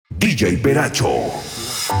DJ Veracho.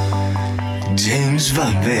 James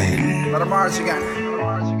Babel.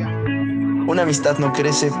 Una amistad no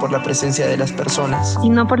crece por la presencia de las personas,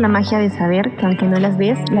 sino por la magia de saber que aunque no las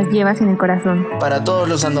ves, las llevas en el corazón. Para todos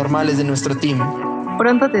los anormales de nuestro team,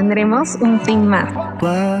 pronto tendremos un team más.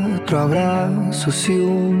 4 abrazos y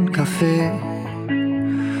un café.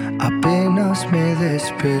 Apenas me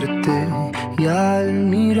desperté y al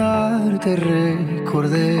mirarte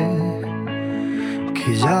recordé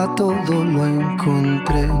que ya todo lo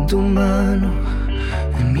encontré en tu mano,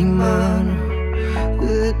 en mi mano.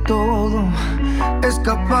 De todo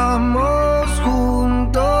escapamos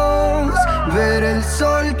juntos, ver el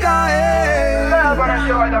sol caer.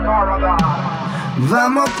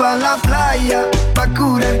 Vamos pa' la playa, pa'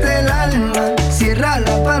 curarte el alma. Cierra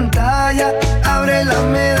la pantalla, abre la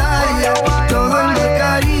medalla. Todo en el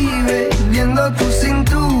Caribe, viendo tu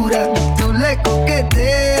cintura. Tú le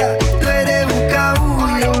coqueteas, tú eres un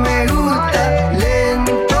cabullo. Me gusta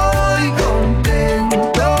lento y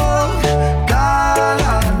contento,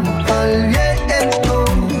 cara al viento.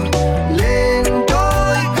 Lento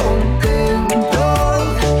y contento,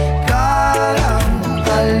 cara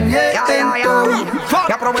al viento.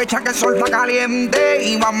 Y aprovecha que el sol está caliente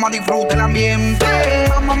y vamos a disfrutar el ambiente.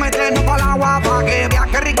 Vamos a meternos para el agua para que veas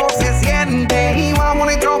qué rico se siente. Y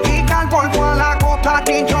vamos a tropical por toda la costa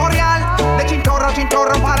chinchorreal. De chinchorro a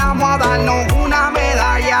chinchorro paramos a darnos una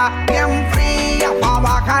medalla bien fría para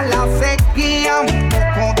bajar la sequía. Un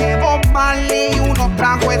poco de Bob Marley y unos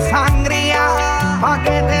tragos de sangría pa'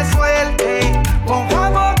 que te suelte poco a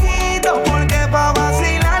poquito, porque pa'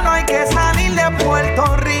 vacilar no hay que salir de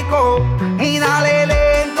Puerto Rico. Y dale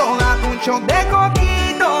lento, date un shot de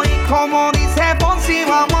coquito. Y como dice Ponzi,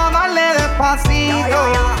 vamos a darle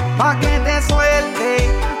despacito pa' que te suelte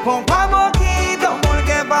poco a poquito,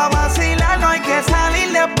 porque pa' vacilar no hay que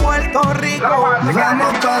salir de Puerto Rico.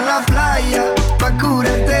 Vamos pa' la playa, pa'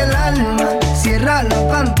 curarte el alma. Cierra la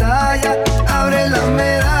pantalla, abre la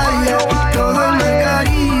medalla. Todo en el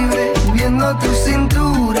Caribe, viendo tu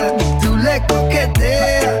cintura. Tú le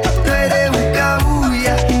coqueteas, tú eres un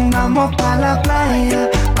cabulla. Vamos pa' la playa,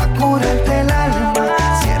 pa' curarte el alma.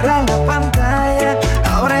 Cierra la pantalla,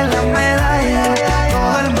 abre la medalla.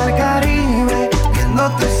 Todo el mar Caribe, viendo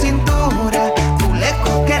tu cintura. Tú le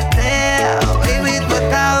coqueteas, baby, tú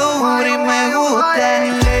estás dura y me gusta.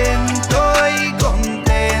 Lento y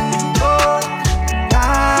contento,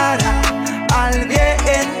 cara al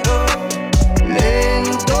viento.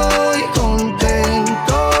 Lento y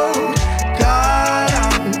contento, cara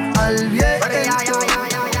al viento.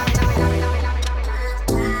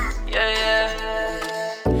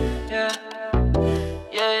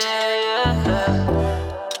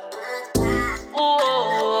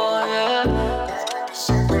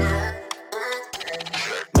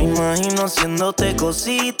 Me imagino haciéndote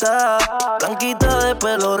cosita, blanquita de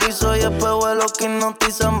pelo rizo y espejuelos que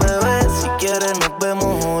hipnotizan, bebé. Si quieres nos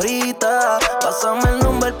vemos ahorita. Pásame el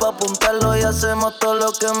número pa' apuntarlo y hacemos todo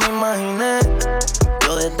lo que me imaginé.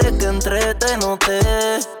 Yo desde que entré te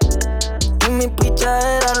noté y mi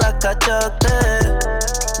pichadera la cachaste.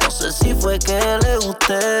 No sé si fue que le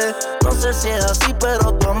gusté, no sé si es así,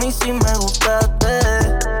 pero tú a mí sí me gustaste.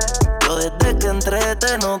 Yo desde que entré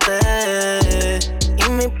te noté y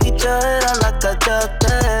mi pichadera la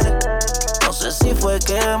cachaste. No sé si fue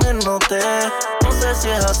que me noté, no sé si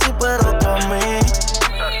es así, pero tú a mí.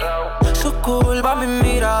 Su curva me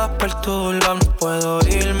mira perturba. No puedo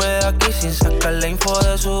irme de aquí sin sacar la info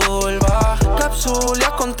de su vulva.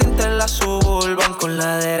 Capsulia con tinte en la suburban. Con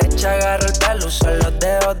la derecha agarro el pelo, uso los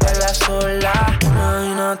dedos de la sola.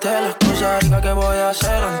 Imagínate las cosas ricas que voy a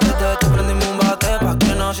hacer. Antes de ti prendimos un bate pa'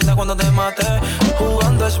 que no sientas cuando te mate.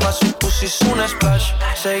 Jugando es más, su pussy es un splash.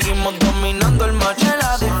 Seguimos dominando el match. Me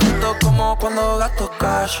la disfruto como cuando gasto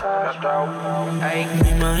cash. Me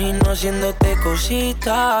imagino haciéndote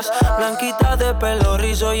cositas, blanquitas de pelo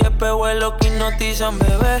rizo y espejuelos que hipnotizan,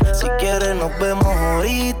 bebé. Si quieres nos vemos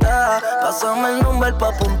ahorita. Pásame el número pa'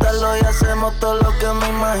 apuntarlo y hacemos todo lo que me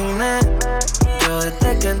imaginé. Yo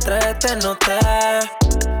desde que entré te noté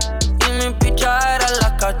y mi pichadera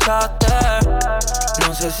la cachaste.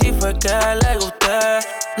 No sé si fue que le gusté,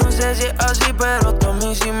 no sé si es así, pero tú a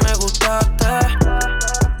mí sí me gustaste.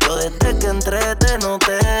 Yo desde que entré te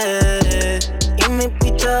noté y mi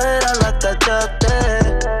pichadera la cachaste.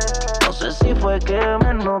 No sé si fue que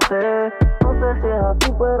me noté, no sé si es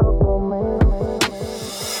así, pero conmigo.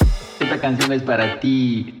 Esta canción es para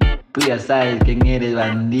ti. Tú ya sabes quién eres,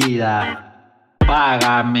 bandida.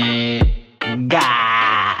 Págame.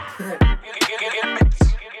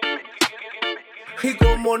 Y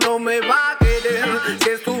como no me va a querer Si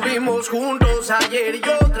estuvimos juntos ayer y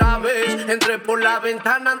otra vez. Entré por la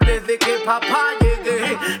ventana antes de que papá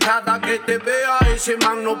llegue. Cada que te vea ese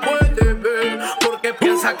man no puede ver, porque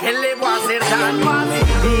piensa que le voy a hacer daño. Me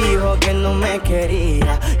dijo que no me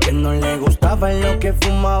quería, que no le gustaba lo que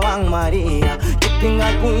fumaban María, que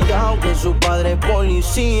tenga cuidado que su padre es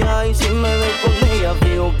policía, y si me ve con ella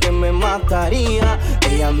dijo que me mataría.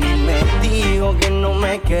 Ella a mí me dijo que no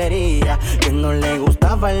me quería, que no le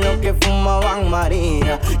gustaba lo que fumaban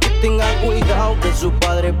María, que tenga cuidado que su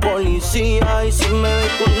padre es policía, y si me ve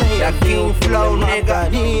con ella dijo que me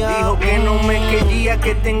mataría. Dijo que no me quería,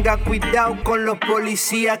 que tenga cuidado con los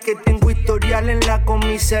policías, que tengo historial en la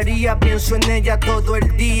comisaría. Pienso en ella todo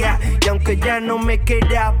el día, y aunque ya no me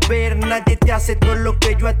quieras ver, nadie te hace todo lo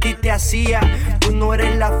que yo a ti te hacía. Tú no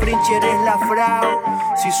eres la Fringe, eres la Frau.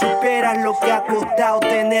 Si supieras lo que ha costado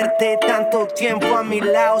tenerte tanto tiempo a mi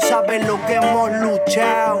lado, sabes lo que hemos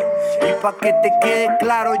luchado. Y pa' que te quede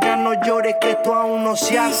claro, ya no llores que esto aún no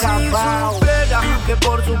se ha acabado. Si supieras que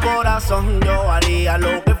por su corazón yo haría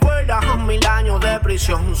lo que fuera, 1000 años de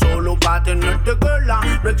prisión solo pa' tenerte queda.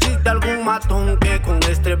 No existe algún matón que con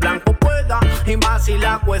este blanco pueda, y más si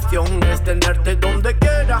la cuestión es tenerte donde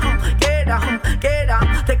quiera.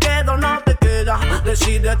 Te quedo o no te queda,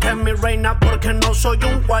 decídete mi reina, porque no soy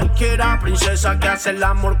un cualquiera. Princesa que hace el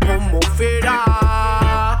amor como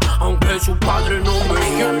fiera, aunque su padre no me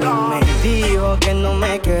quiera. Ella me dijo que no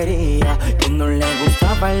me quería, que no le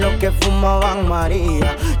gustaba lo que fumaban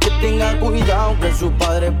María, que tenga cuidado que su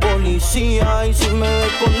padre es policía, y si me ve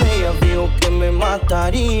con ella dijo que me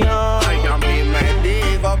mataría. Ella a mí me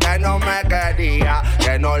dijo que no me quería,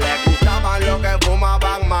 que no le gustaba lo que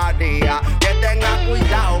fumaban María, que tenga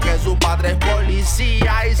cuidado que su padre es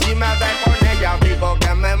policía, y si me ve con ella dijo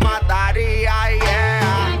que me mataría.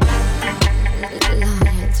 Yeah.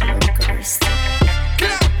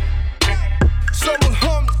 Somos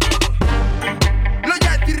home.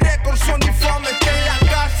 Romantiqueo Records son difames que en la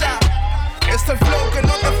casa. Este es el flow que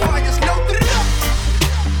no te falles, Vol.3.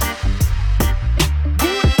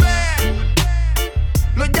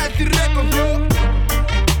 Romantiqueo Records, bro.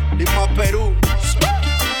 Lima, Perú.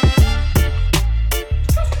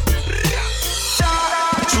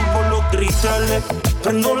 Subo los cristales,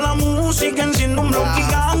 prendo la música, enciendo un bloque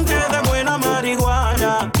gigante de buena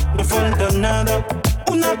marihuana. No falta nada,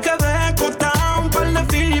 una que de corta, un par de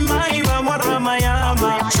filmas y vamos a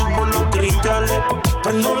Ramayama. Subo los cristales,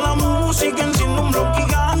 prendo la música, enciendo un bloque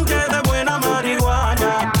gigante de buena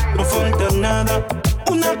marihuana. No falta nada,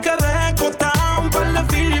 una que de corta, un par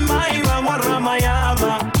de filmas y vamos a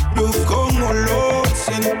Ramayama. Luz con olor,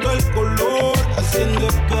 siento el color, haciendo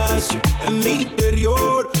espacio en mi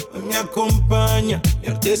interior. Me acompaña mi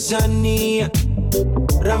artesanía,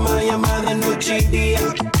 Ramayama de noche y día.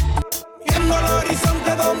 Viendo el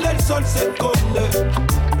horizonte donde el sol se esconde,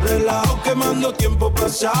 relajo quemando tiempo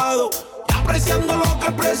pasado y apreciando lo que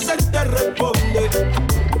el presente responde.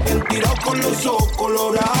 Bien tirado con los ojos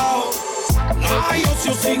colorados, no hay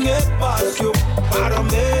ocio sin espacio para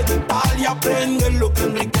meditar y aprender lo que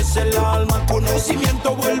enriquece el alma.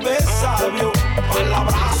 Conocimiento vuelve sabio,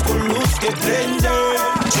 palabras con luz que prende.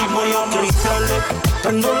 Chimo y cristales,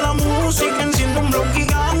 prendo la música, enciendo un bloque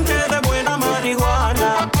gigante de buena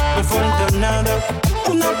marihuana. No falta nada,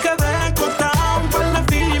 una que de corta, un par de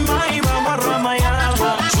filmas y vamos a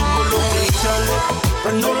Ramayama. Subo los cristales,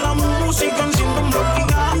 prendo la música, enciendo un bloque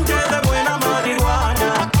gigante de buena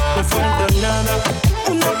marihuana. No falta nada,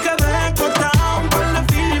 una que de corta, un par de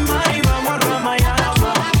filmas y vamos a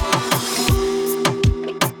Ramayama.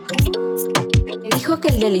 Me dijo que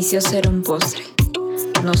el delicioso era un postre.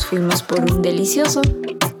 Nos fuimos por un delicioso.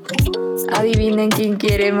 Adivinen quién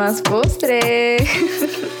quiere más postre.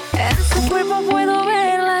 En su cuerpo puedo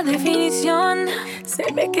ver la definición. Se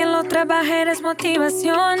ve que lo trabaja es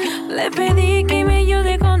motivación. Le pedí que me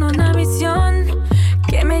ayude con una misión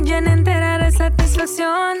que me llene entera de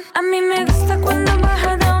satisfacción. A mí me gusta cuando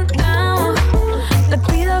baja downtown. Le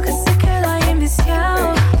pido que se quede ahí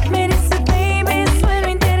enviciado. Me dice baby, suelo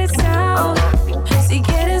interesado. Si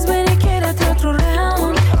quieres ven y quédate otro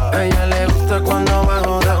round. A ella le gusta cuando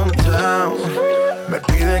bajo downtown. Me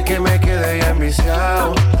pide que me quede ya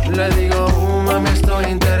enviciado. Le digo, mami, estoy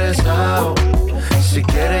interesado. Si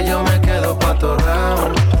quiere yo me quedo pa' otro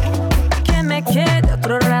round. Que me quede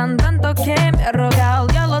otro round. Tanto que me ha rogado,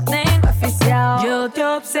 ya lo tengo oficial. Yo te he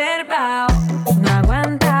observado, no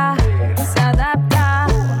aguanta, se adapta.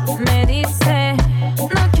 Me dice,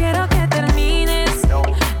 no quiero que termines.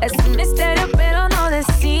 Es un misterio pero no de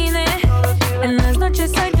cine. En las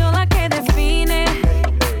noches soy yo la que define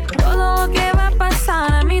todo lo que va a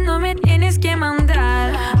pasar. A mí no me tienes que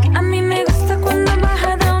mandar. A mí me gusta cuando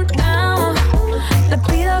baja downtown.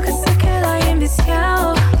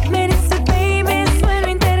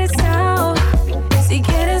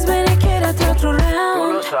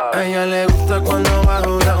 A ella le gusta cuando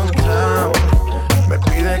bajo downtown. Me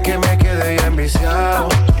pide que me quede ya enviciado.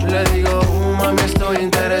 Le digo, mami, estoy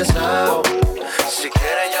interesado. Si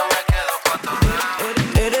quiere yo me quedo pa' tu lado.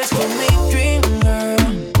 Eres con mi dream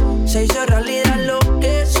girl. Se hizo realidad lo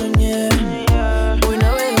que soñé. Voy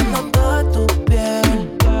navegando toda tu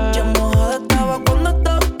piel. Ya mojada estaba cuando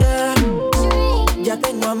toqué. Ya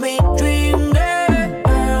tengo a mi dream girl.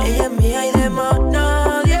 Ella es mía y de más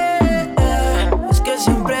nadie. Es que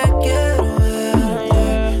siempre quiero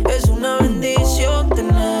verte. Es una bendición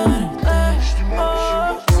tenerte.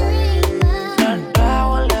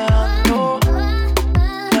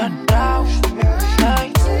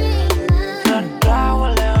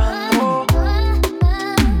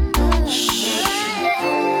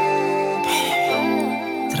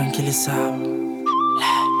 Tranquilizado.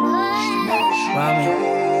 Mami.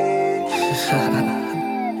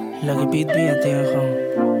 Lo que pide bien, tío.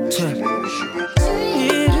 Che.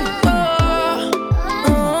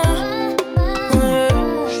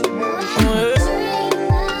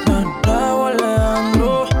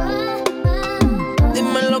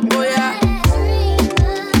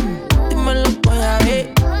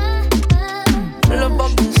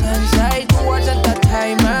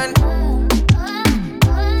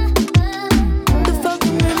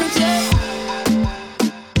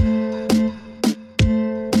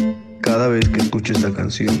 Cada vez que escucho esta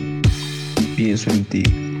canción, pienso en ti,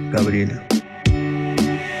 Gabriela.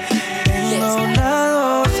 Tengo una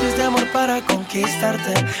dosis de amor para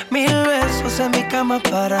conquistarte, 1000 besos en mi cama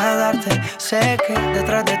para darte. Sé que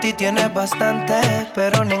detrás de ti tienes bastante,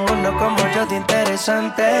 pero ninguno como yo de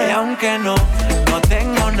interesante. Y aunque no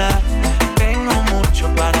tengo nada, tengo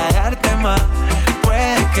mucho para darte más.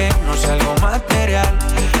 Puede que no sea algo material,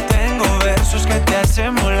 tengo versos que te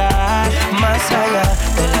hacen volar. Más allá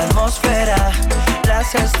de la atmósfera,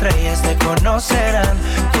 las estrellas te conocerán.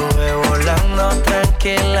 Tuve volando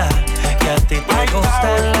tranquila, que a ti te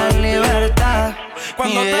gusta la libertad.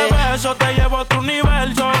 Cuando te beso te llevo a otro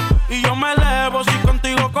universo y yo me elevo si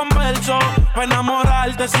contigo converso. Pa'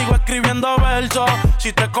 enamorarte sigo escribiendo versos.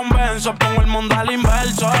 Si te convenzo pongo el mundo al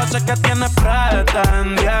inverso. Sé que tienes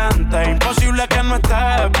pretendiente, imposible que no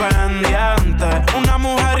estés pendiente. Una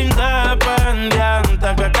mujer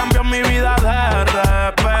independiente que cambió mi vida de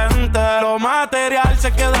repente. Lo material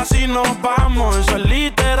se queda si nos vamos, eso es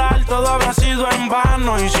literal, todo habrá sido en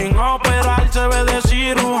vano. Y sin operar se ve de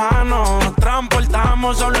cirujano. Nos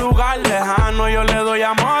transportamos a un lugar lejano. Yo le doy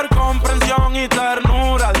amor, comprensión y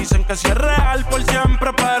ternura. Dicen que si es real por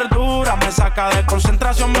siempre perdura. Me saca de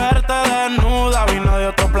concentración verte desnuda. Vino de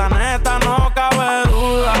otro planeta, no cabe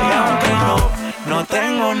duda. Y aunque no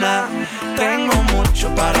tengo nada, tengo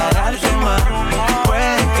mucho para darte más.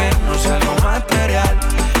 Puede que no sea algo material,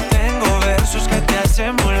 tengo versos que te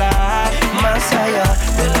hacen volar. Más allá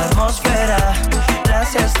de la atmósfera,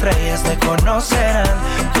 las estrellas te conocerán.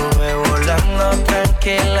 Tuve volando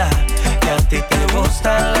tranquila, que a ti te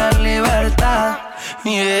gusta la libertad.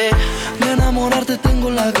 Yeah. De enamorarte tengo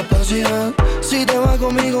la capacidad. Si te vas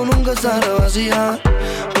conmigo nunca estará vacía.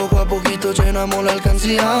 Poco a poquito llenamos la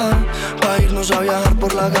alcancía pa' irnos a viajar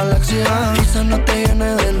por la galaxia. Quizás no te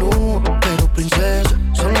llene de lujo, pero princesa,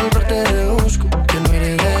 solo al verte deduzco que no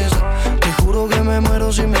regresa. Te juro que me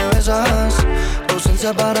muero si me besas. Tu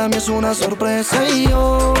ausencia para mí es una sorpresa. Y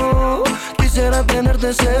yo quisiera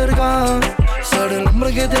tenerte cerca, ser el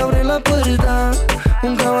hombre que te abre la puerta,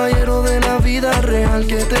 un caballero de la vida real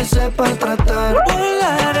que te sepa tratar.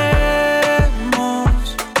 Volaremos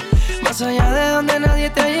más allá de donde nadie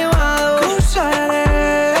te ha llevado. Cruzaré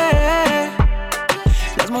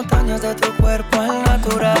las montañas de tu cuerpo al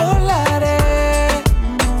natural. Volaremos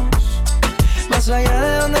más allá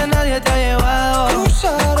de donde nadie te ha llevado.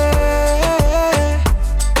 Cruzaré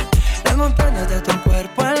las montañas de tu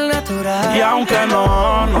cuerpo al natural. Y aunque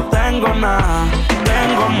no tengo nada,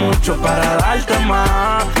 tengo mucho para darte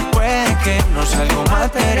más. Puede que no sea algo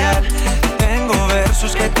material, tengo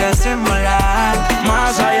versos que te hacen volar.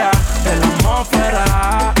 Más allá de la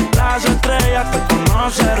atmósfera, las estrellas te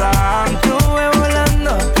conocerán. Estuve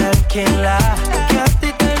volando tranquila, que a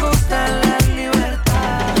ti te gusta la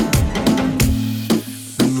libertad.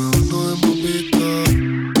 Me ando de papita,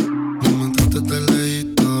 mientras te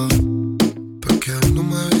leíto. Porque hoy no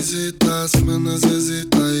me visitas, me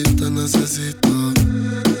necesitas y te necesito.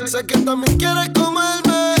 Sé que también quieres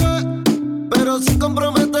comerme, pero sin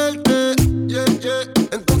comprometerte, yeah, yeah.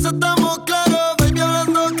 Entonces estamos claros, baby,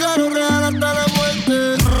 hablando claro, real hasta la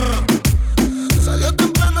muerte. Salió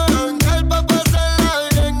temprano a janguear pa' pasarla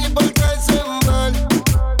bien y portarse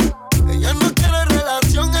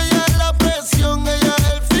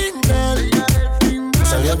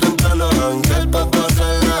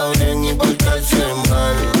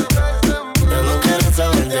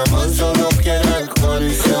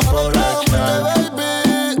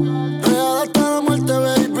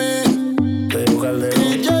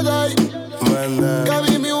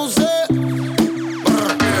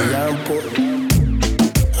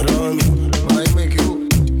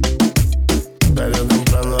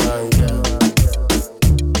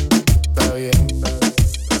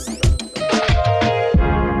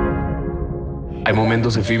Hay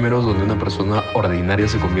momentos efímeros donde una persona ordinaria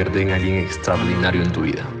se convierte en alguien extraordinario en tu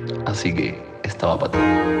vida. Así que estaba para ti.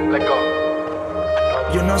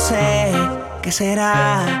 Yo no sé qué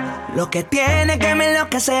será lo que tiene que me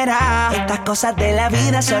enloquecerá. Estas cosas de la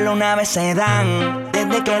vida solo una vez se dan.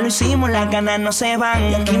 Desde que lo hicimos las ganas no se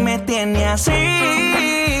van. Y aquí me tiene así.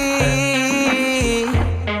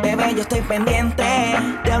 Bebé, yo estoy pendiente.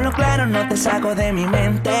 Te hablo claro, no te saco de mi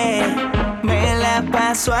mente. Me la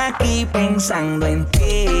paso aquí pensando en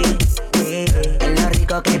ti. En lo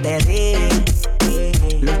rico que te di.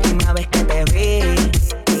 La última vez que te vi.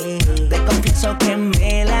 Te confieso que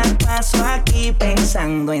me la paso aquí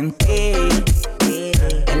pensando en ti.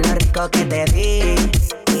 En lo rico que te di.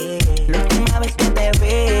 La última vez que te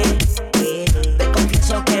vi. Te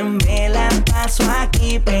confieso que me la paso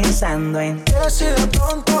aquí pensando en ti. Si de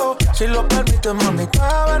pronto, si lo permites,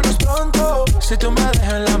 mamita, vernos pronto. Si tú me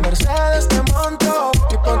dejas en la Mercedes, te monto.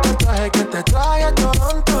 Y ponte el traje que te trae a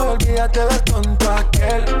Toronto. Olvídate del tonto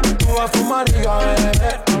aquel. Tú vas a fumar y a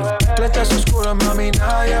beber. Lentes oscuras, mami,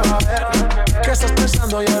 nadie va a ver. ¿Qué estás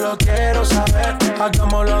pensando? Yo lo quiero saber.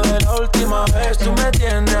 Hagámoslo de la última vez. Tú me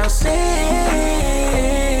tienes así.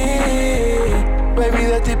 Baby,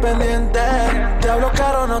 de ti pendiente. Te hablo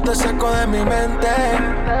caro, no te saco de mi mente.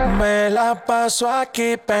 Me la paso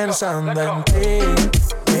aquí pensando en ti.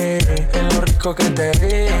 En lo rico que te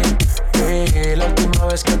di. La última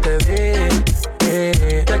vez que te di.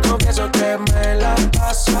 Te confieso que me la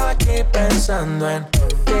paso aquí pensando en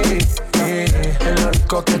ti. En lo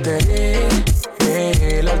rico que te di.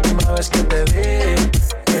 La última vez que te di.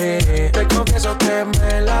 Te confieso que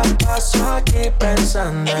me la paso aquí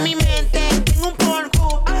pensando en mi mente. Tengo un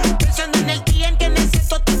polvo pensando en el día en que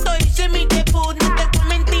necesito todo hice mi debut. No te voy a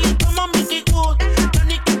mentir como Mickey Wood. Lo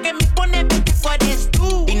único que me pone bellaco eres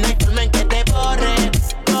tú. Y no hay forma en que te borre,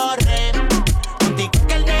 corre. Contigo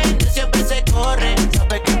que el nene siempre se corre.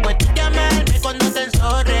 Sabes que puedes llamarme cuando te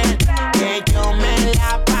enzorre. Que yo me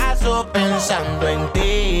la paso pensando en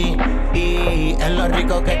ti. Y en lo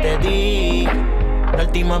rico que te di. La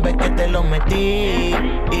última vez que te lo metí.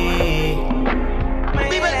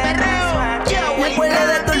 ¡Viva el perreo! Me acuerdo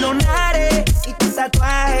de tus lunares y tus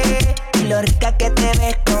tatuajes. Y lo rica que te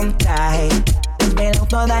ves con traje. Desvelo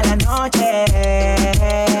toda la noche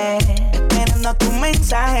esperando tu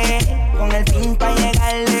mensaje. Con el fin pa'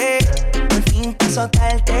 llegarle. Por fin pa'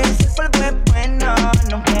 soltarte. Si el polvo es bueno,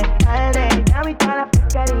 nunca es tarde. Ya vi toda la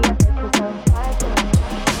porquería de tu compadre.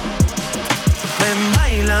 Ven,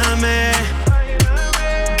 báilame,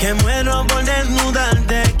 que muero por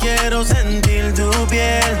desnudarte. Quiero sentir tu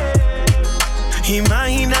piel.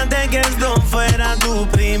 Imagínate que esto fuera tu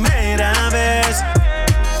primera vez.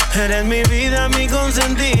 Eres mi vida, mi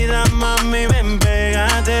consentida. Mami, ven,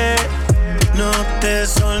 pégate. No te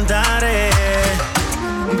soltaré.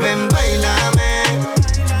 Ven, bailame,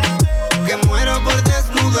 que muero por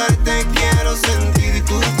desnudarte. Quiero sentir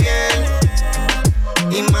tu piel.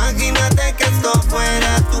 Imagínate que esto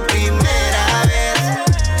fuera tu primera vez.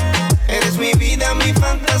 Eres mi vida, mi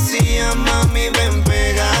fantasía, mami, ven,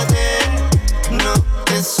 pégate. No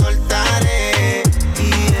te soltaré.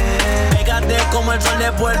 Pégate como el sol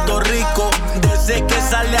de Puerto Rico. Desde que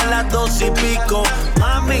sale a las 2:00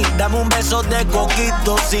 Mami, dame un beso de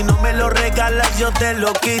coquito. Si no me lo regalas, yo te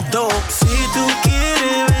lo quito. Si tú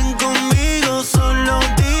quieres, ven conmigo. Solo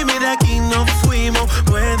dime, de aquí nos fuimos.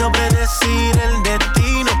 Puedo predecir el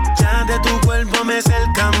destino. Ya de tu cuerpo me sé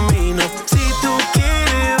el camino. Si tú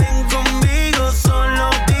quieres, ven conmigo. Solo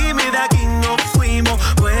dime, de aquí nos fuimos.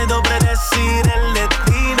 Puedo predecir el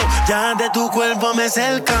destino. Ya de tu cuerpo me sé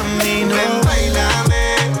el camino. Ven,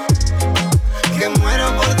 bailame, que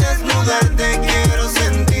muero por desnudarte. Quiero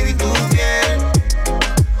sentir tu piel.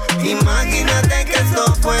 Imagínate que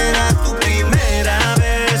esto fuera tu primera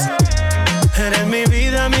vez. Eres mi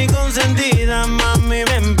vida, mi consentida. Mami,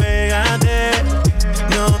 ven, pégate.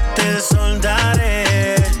 No te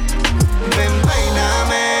soltaré. Ven,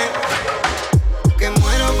 bailame, que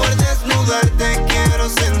muero por desnudarte. Quiero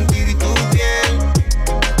sentir tu piel.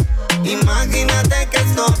 Imagínate que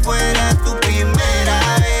esto fuera tu primera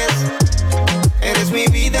vez. Eres mi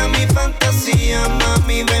vida, mi fantasía,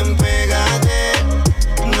 mami, ven, pégate.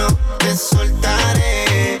 No te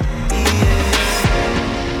soltaré.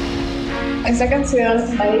 Esta canción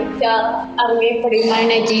está dedicada a mi prima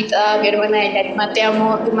Nayita, mi hermana Yarima. Te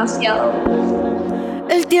amo demasiado.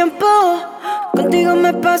 El tiempo contigo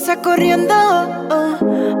me pasa corriendo.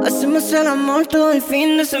 Hacemos el amor todo el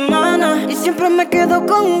fin de semana y siempre me quedo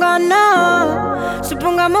con ganas.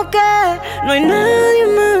 Supongamos que no hay nadie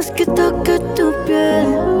más que toque tu piel,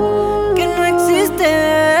 que no existe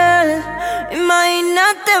él.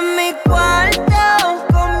 Imagínate en mi cuarto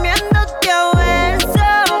comiéndote a ver.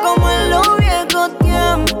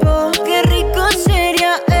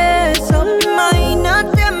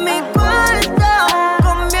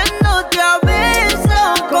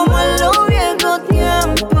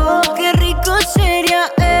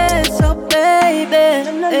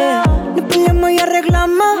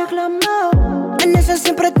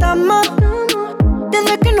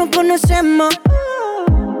 conocemos,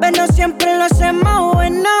 pero siempre lo hacemos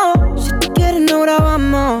bueno. Si tú quieres nos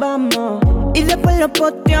grabamos y después lo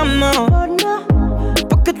posteamos,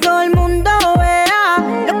 porque todo el mundo vea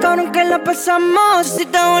lo cabrón que la pasamos. Si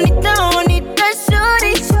está bonita, bonita,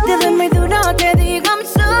 sorry. Si te doy muy duro, te digo I'm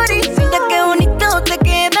sorry. Mira qué bonito te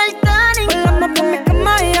queda el tanning. Volamos por mi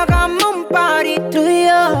cama y hagamos un party tú y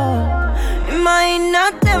yo.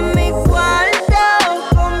 Imagínate en mi cuarto,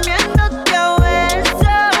 comiéndote a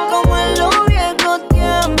besos, como en los viejos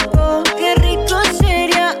tiempos. Qué rico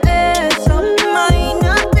sería eso.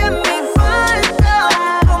 Imagínate en mi cuarto,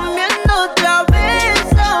 comiéndote a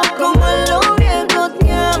besos, como en los viejos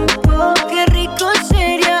tiempos. Qué rico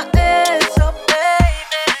sería eso,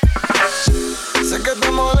 baby. Sé que te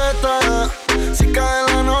molesta si cae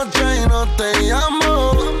la noche y no te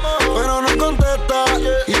llamo, pero no contesta,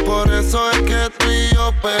 y por eso es que tú y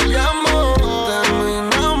yo peleamos.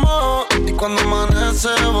 Terminamos y cuando amanece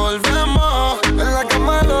volvemos, en la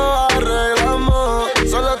cama lo arreglamos,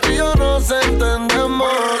 solo tú y yo nos entendemos.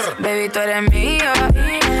 Baby, tú eres mía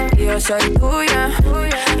y yo soy tuya,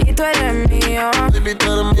 y tú eres mío. Baby,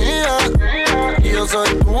 tú eres mía y yo soy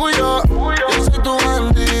tuyo, yo soy tu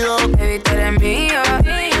bandido. Baby, tú eres mía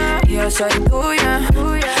y yo soy tuya,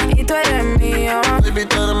 y tú eres mío. Baby,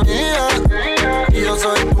 tú eres mía y yo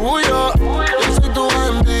soy tuyo, yo soy tu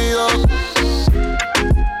bandido.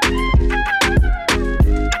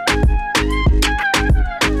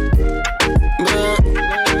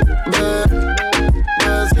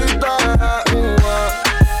 Besita,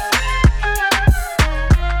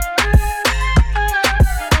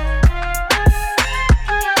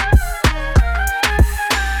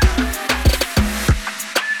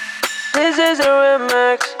 This is a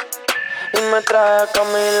remix y me trae a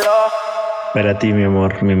Camilo. Para ti, mi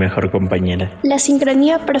amor, mi mejor compañera. La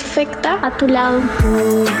sincronía perfecta a tu lado.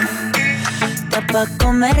 Está pa'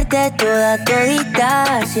 comerte toda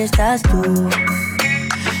todita si estás tú.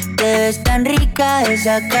 Te ves tan rica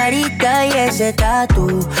esa carita y ese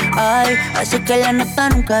tatu. Ay, hace que la nota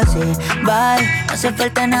nunca se va. No hace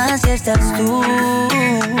falta nada si estás tú.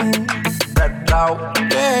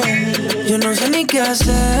 Yeah. Yo no sé ni qué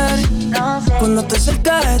hacer cuando estoy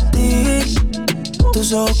cerca de ti.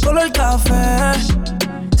 Tus ojos color café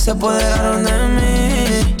se apoderaron de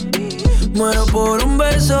mí. Muero por un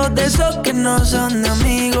beso de esos que no son de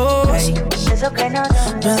amigos.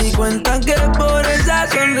 Me di cuenta que por esa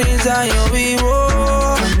sonrisa yo vivo.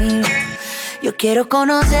 Yo quiero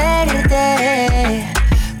conocerte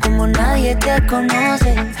como nadie te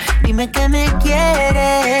conoce. Dime que me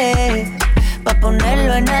quieres pa'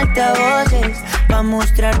 ponerlo en altavoces, pa'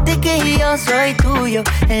 mostrarte que yo soy tuyo.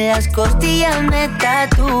 En las costillas me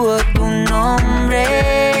tatúo tu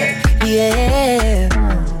nombre. Yeah.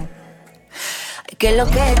 ¿Qué es lo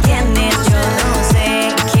que tienes? Yo no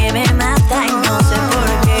sé, que me mata y no sé por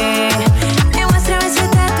qué. Me muestra ese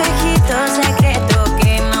tatuajito secreto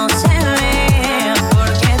que no se ve.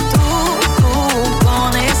 Porque tú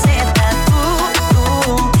con ese tatu,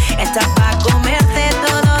 estás pa' comerte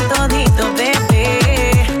todo todito, bebé.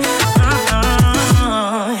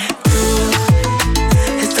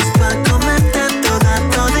 Estás pa' comerte toda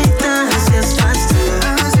todita si estás tú.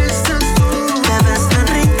 Te ves tan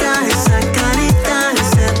rica esa carita,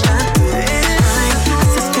 ese tatu. Ay,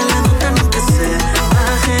 haces que la nota nunca se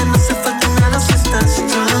baje. No hace falta nada si estás tú. No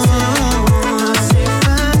hace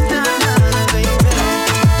falta nada, baby.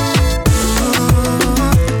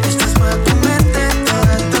 Estás pa' comerte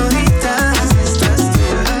toda todita si estás tú.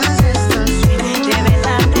 Te ves tan rico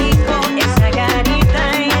esa carita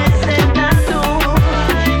y ese tatu.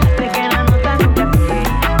 Hace que la nota nunca se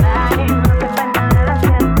baje. No hace falta nada si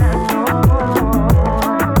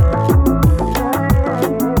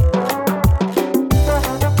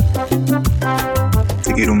estás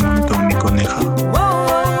Te quiero un montón, mi coneja.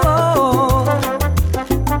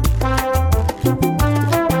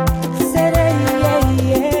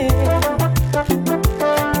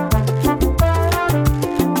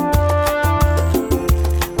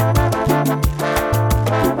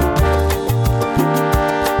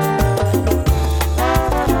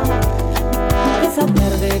 Esa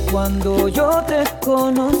tarde cuando yo te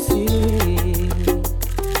conocí,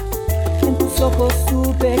 en tus ojos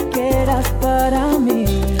supe que eras para mí,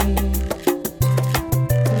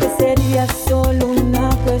 que sería solo una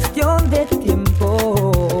cuestión de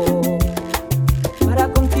tiempo para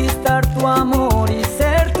conquistar tu amor y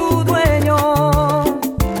ser tu dueño.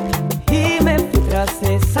 Y me fui tras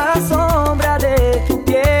esa sombra de tu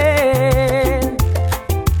piel,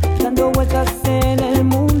 dando vueltas en el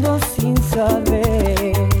mundo sin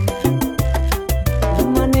saber la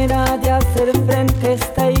manera de hacer frente a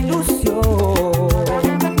esta ilusión.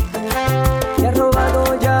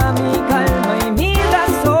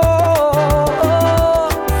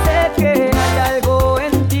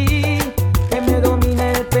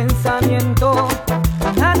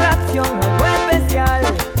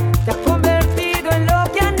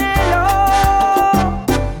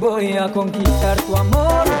 voy a conquistar tu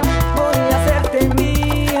amor, voy a hacerte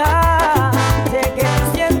mía. Sé que tú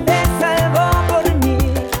sientes algo por mí,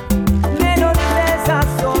 me lo dice esa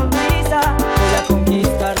sonrisa. Voy a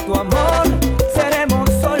conquistar tu amor, seremos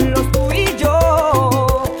solos tú y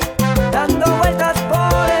yo, dando vueltas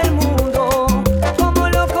por el mundo, como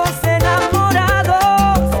locos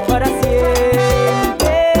enamorados para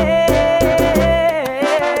siempre.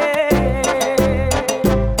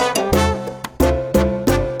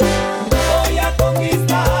 Voy a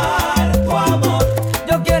conquistar tu amor.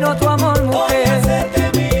 Yo quiero tu amor, Voy a mujer. hacerte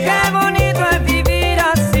mía. Qué bonito es vivir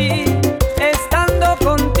así, estando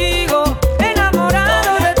contigo,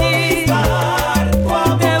 enamorado de ti.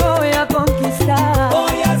 Te voy a conquistar.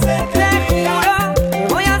 Voy a hacerte Te juro que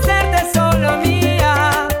voy a hacerte solo mía,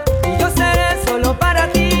 y yo seré solo para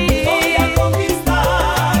ti. Voy a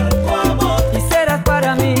conquistar tu amor. Y serás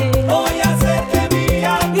para mí. Voy a hacerte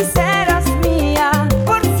mía. Y serás mía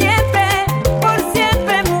por siempre,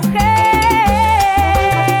 mujer.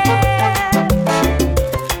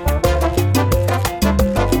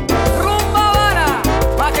 Rumba vara,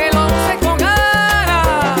 pa' que lo use con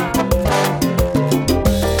ganas.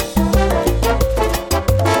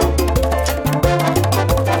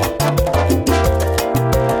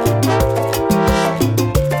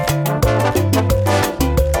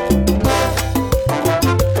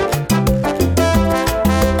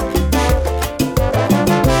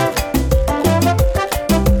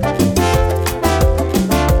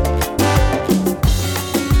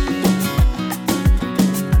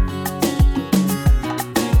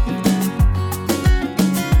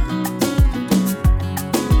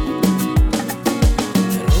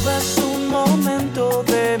 Me robas un momento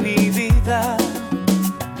de mi vida,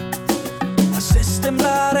 haces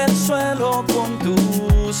temblar el suelo con tu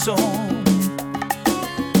son.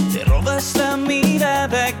 Te robas la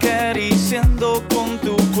mirada acariciando con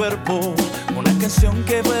tu cuerpo una canción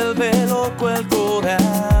que vuelve loco el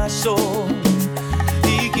corazón.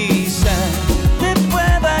 Y quizá te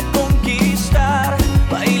pueda conquistar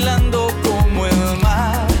bailando como el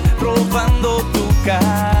mar, robando tu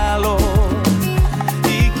calor.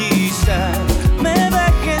 Y quizá me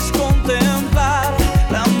dejes contemplar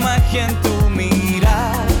la magia en tu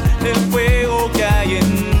mirar, el fuego que hay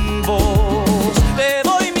en vos. Te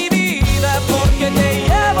doy mi vida porque te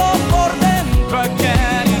llevo por dentro,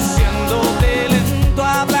 acariciándote lento,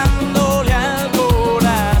 hablándole al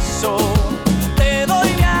corazón. Te doy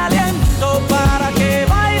mi aliento para que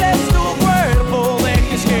bailes tu cuerpo,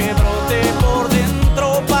 dejes que brote por dentro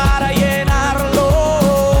para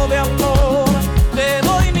llenarlo de amor. Te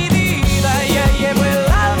doy mi vida, ya llevo el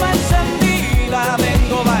alma encendida,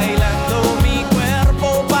 vengo bailando mi cuerpo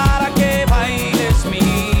para que bailes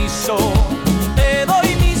mi son. Te doy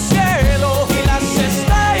mi cielo y las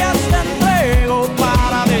estrellas te entrego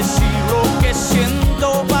para decir lo que siento,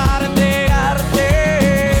 para entregarte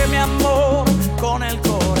mi amor con el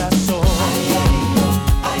corazón.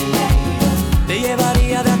 Te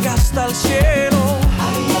llevaría de acá hasta el cielo,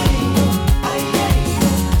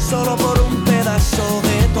 solo por un pedazo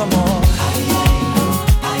de tu amor.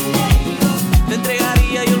 Te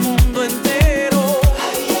entregaría yo el mundo entero.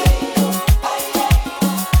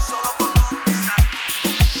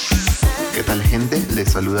 ¿Qué tal, gente?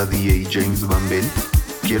 Les saluda DJ James Van Bell.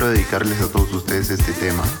 Quiero dedicarles a todos ustedes este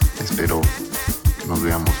tema. Espero nos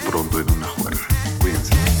veamos pronto en una juerga.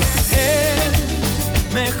 Cuídense.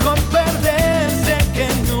 Es mejor perderse que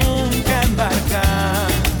nunca embarcar.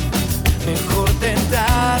 Mejor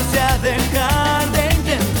tentarse a dejar de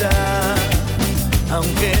intentar,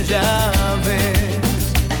 aunque ya ves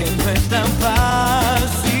que no es tan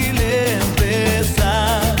fácil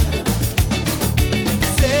empezar.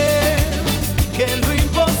 Sé que lo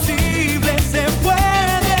imposible se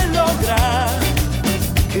puede lograr,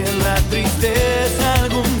 que la tristeza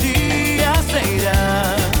algún día se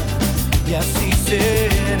irá y así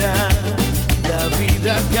será.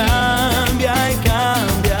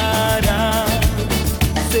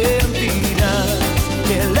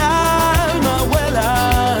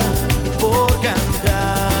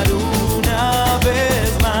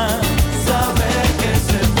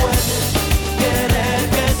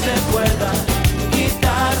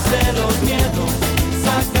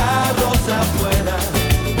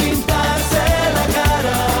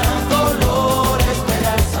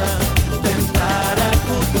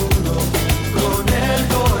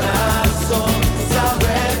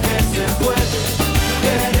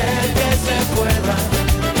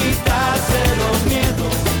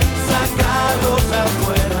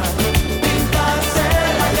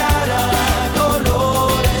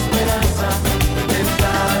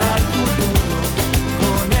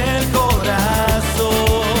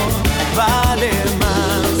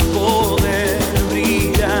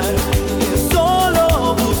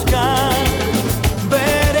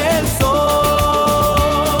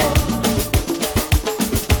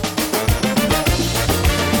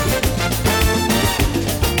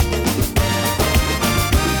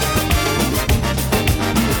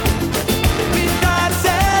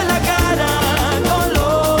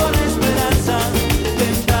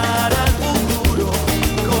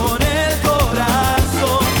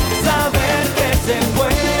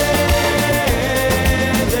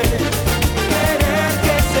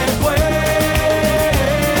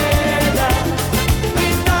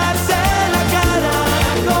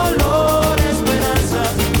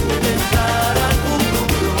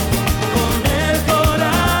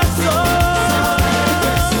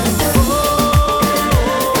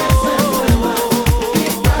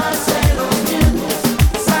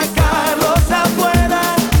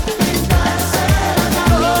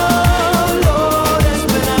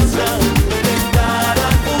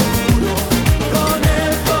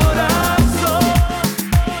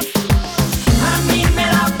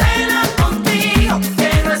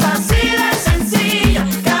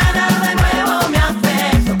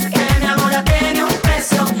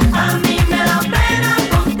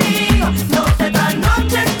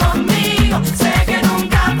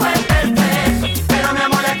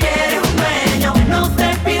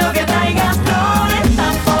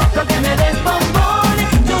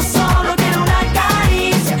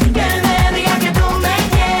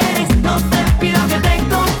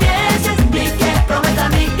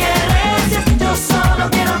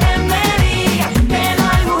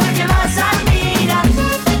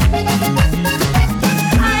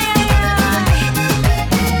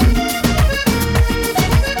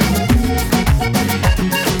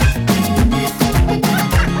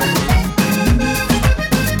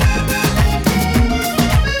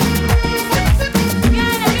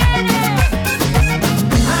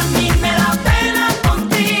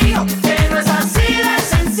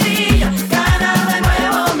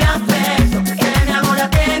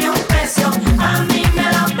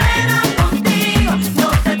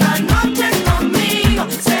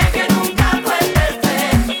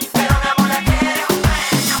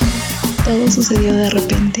 sucedió de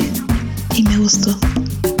repente y me gustó.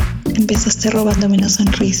 Empezaste robándome una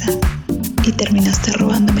sonrisa y terminaste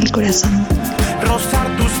robándome el corazón. Rozar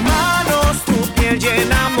tus manos, tu piel y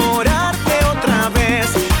enamorarte otra vez.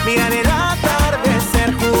 Mirar el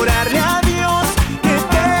atardecer, jurarle a Dios que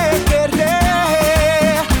te querré.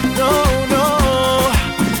 No, no.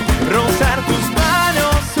 Rozar tus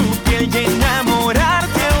manos, tu piel y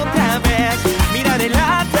enamorarte otra vez. Mirar el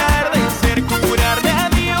atardecer, jurarle a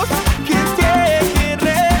Dios que te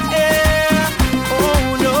querré. Oh,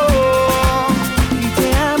 no. Y te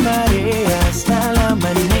amaré hasta el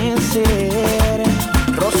amanecer.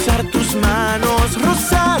 Rozar tus manos,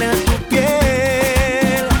 rozar tu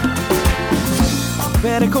piel.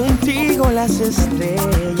 Ver contigo las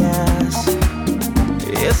estrellas.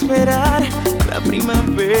 Esperar la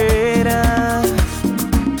primavera.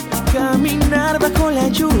 Caminar bajo la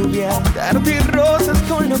lluvia. Darte rosas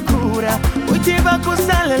con locura. Hoy te bajo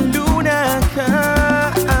hasta la luna.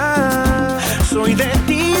 Soy de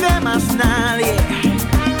ti, de más nadie.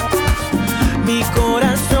 Mi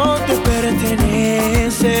corazón te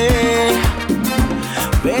pertenece.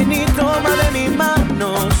 Ven y toma de mis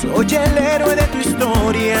manos. Soy el héroe de tu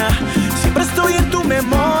historia. Siempre estoy en tu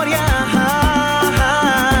memoria.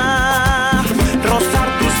 Rozar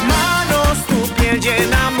tus manos, tu piel y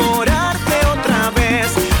enamorarte otra vez.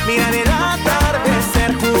 Mirar el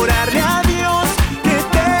atardecer, jurarle a Dios que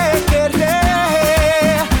te querré.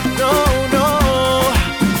 No, no.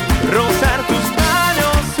 Rozar tus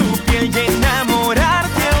manos, tu piel y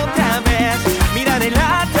enamorarte otra vez. Mirar el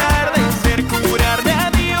atardecer, jurarle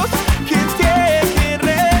a Dios que te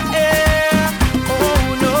querré. Oh,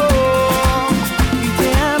 no. Y te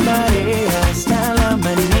amaré hasta el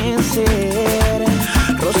amanecer.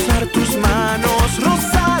 Rozar tus manos,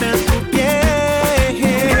 rozar tu piel.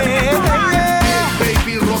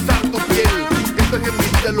 Baby, rozar tu piel. Esto es en mi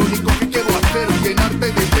vida lo único que quiero hacer. Llenarte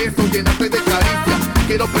de besos, llenarte de caricia.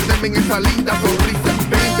 Quiero perderme en esa linda sonrisa.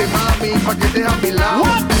 Vente mami, pa' que estés a mi lado.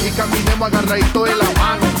 Y caminemos agarradito de la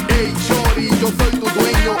mano. Hey shorty, yo soy tu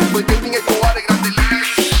dueño. Soy Kevin Escobar en Grande Liga.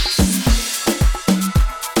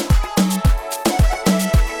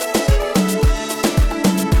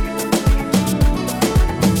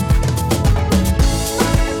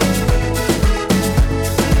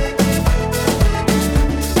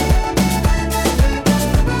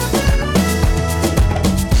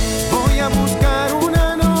 Voy a buscar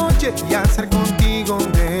una noche y hacer contigo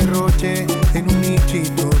un derroche en un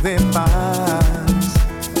nichito de paz.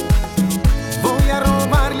 Voy a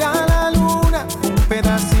robarle a la luna un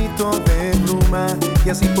pedacito de pluma y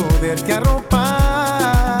así poderte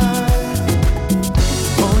arropar.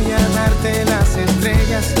 Voy a darte las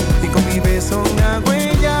estrellas y con mi beso una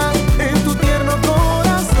huella en tu tierno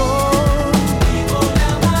corazón. Y voy a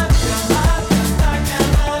amarte, amarte hasta que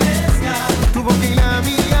amanezca. Tu boca y la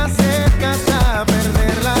mía cerca hasta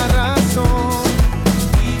perder la razón.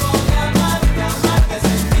 Y voy a amarte, amarte,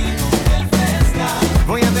 sentir tu piel fresca.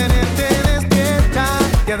 Voy a tenerte despierta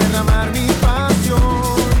y a derramar mi pasión.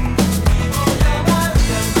 Y voy a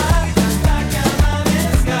amarte, amarte hasta que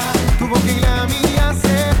amanezca. Tu boca y la mía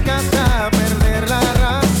cerca hasta perder la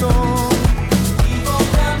razón. Y voy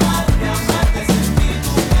a amarte, amarte, sentir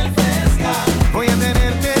tu piel fresca. Voy a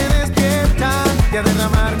tenerte despierta y a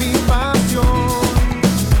derramar mi pasión.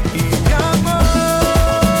 Y mi amor.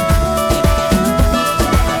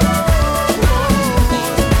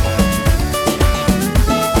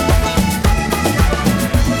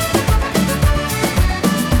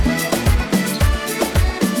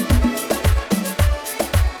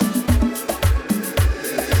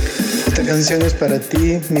 Esta canción es para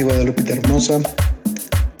ti, mi Guadalupita hermosa.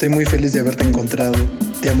 Estoy muy feliz de haberte encontrado.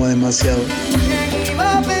 Te amo demasiado. ¿Quién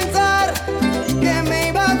iba a pensar que me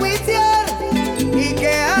iba a juiciar y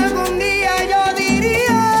que algún día yo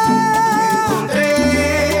diría: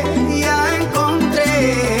 ya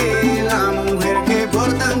encontré la mujer que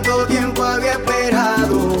por tanto tiempo había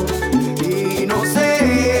esperado? Y no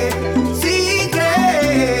sé si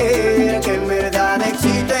creer que en verdad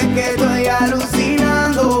existe, que estoy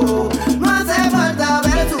alucinando. No hace falta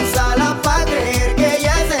ver sus alas para creer que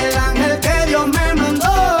ella es el ángel que Dios me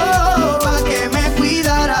mandó pa' que me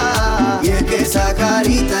cuidara. Y es que esa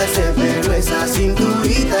carita, ese pelo, esa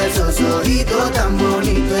cinturita, esos ojitos tan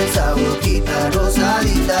bonitos, esa boquita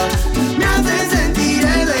rosadita, me hace sentir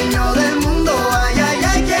el dueño del mundo. Ay, ay,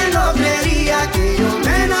 ay, ¿quién lo creería que yo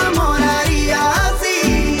me enamoraría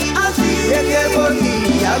así, así? Y es que por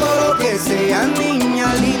ti hago lo que sea, niña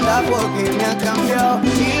linda, porque me has cambiado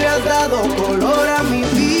y le has dado color a mi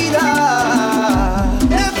vida.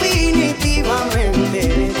 Definitivamente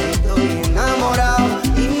de ti estoy enamorado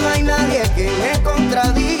y no hay nadie que me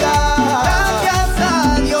contradiga.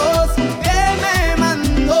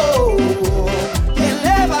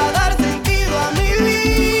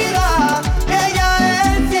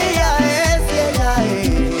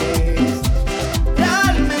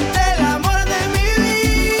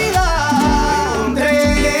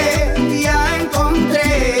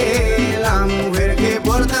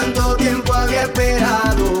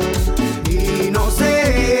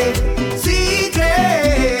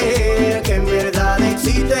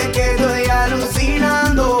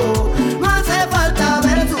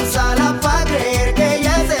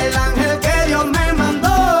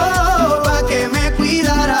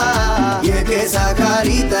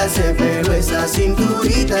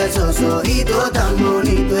 esos ojitos tan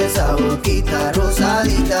bonitos, esa boquita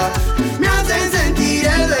rosadita, me hacen sentir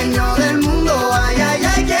el dueño del mundo. Ay, ay,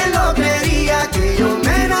 ay, ¿quién lo creería que yo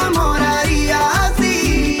me enamoraría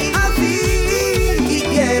así, así? Y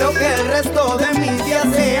quiero que el resto de mis días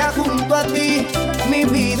sea junto a ti, mi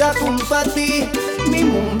vida junto a ti, mi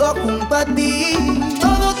mundo junto a ti.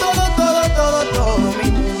 Todo, todo, todo, todo, todo,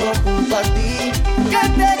 mi mundo junto a ti. Que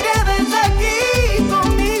te quedes aquí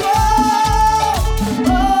conmigo.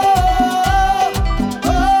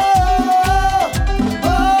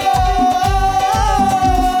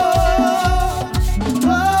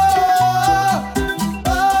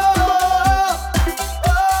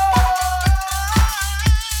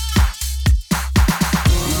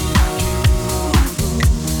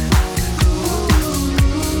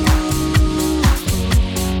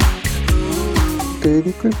 Te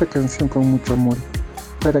dedico esta canción con mucho amor,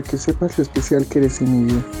 para que sepas lo especial que eres en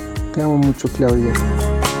mi vida. Te amo mucho, Claudia.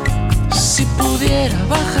 Si pudiera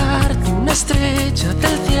bajarte una estrella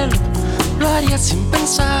del cielo, lo haría sin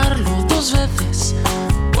pensarlo dos veces,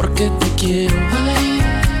 porque te quiero ahí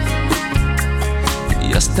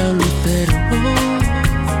y hasta un lucero.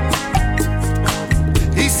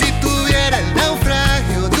 Y si tuviera el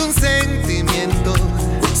naufragio de un sentimiento,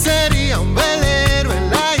 sería un velero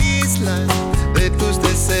en la isla de tus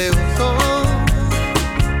deseos, oh,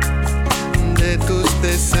 de tus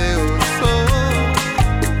deseos, oh.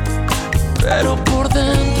 Pero por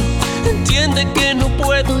dentro entiende que no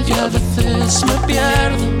puedo y a veces me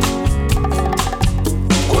pierdo.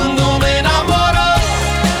 Cuando me enamoro,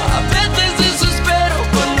 a veces desespero.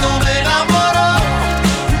 Cuando me enamoro,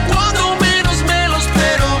 cuando menos me lo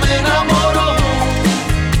espero, me enamoro.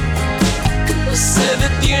 Se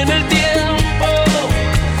detiene el tiempo,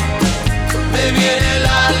 me viene el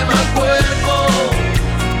alma al cuerpo.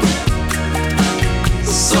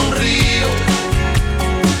 Sonrío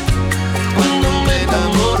cuando me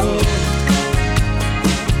enamoro.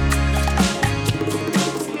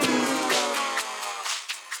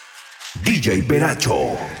 DJ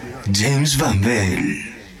Veracho, James Van Bell.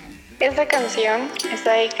 Esta canción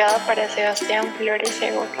está dedicada para Sebastián Flores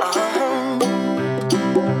Segura.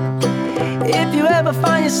 If you ever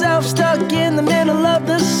find yourself stuck in the middle of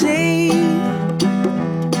the sea,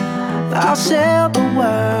 I'll sail the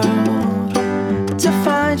world to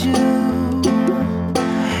find you.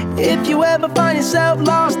 If you ever find yourself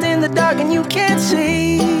lost in the dark and you can't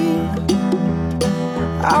see,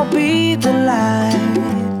 I'll be the light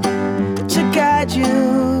to guide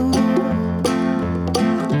you.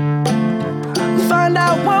 Find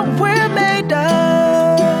out what we're made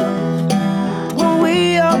of when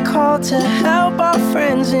we are called to help our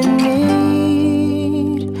friends in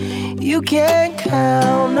need. You can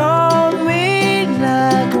count on me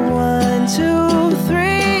like 1, 2,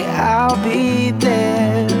 3, I'll be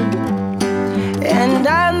there. And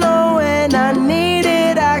I know when I need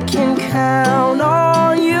it, I can count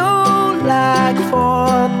on you like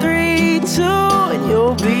 4, 3, 2, and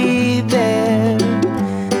you'll be there.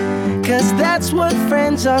 'Cause that's what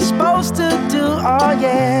friends are supposed to do, oh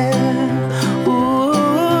yeah. Ooh,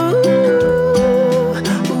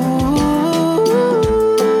 ooh,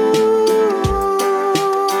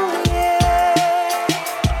 yeah.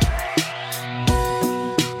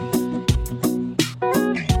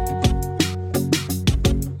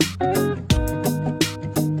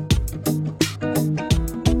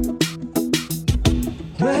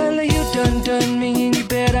 Well, you done me and you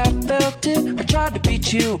bet I felt it. I tried to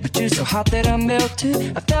beat you, but you're so hot that I melted.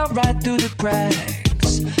 I fell right through the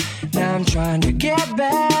cracks. Now I'm trying to get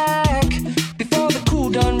back. Before the cool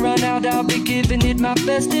done run out, I'll be giving it my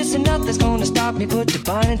bestest, and nothing's gonna stop me but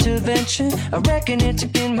divine intervention. I reckon it's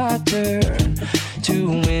again my turn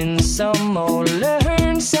to win some or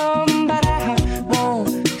learn some, but I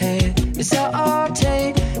won't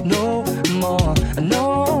hesitate no more,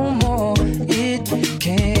 no more. It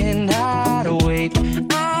cannot wait.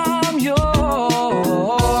 I'm yours.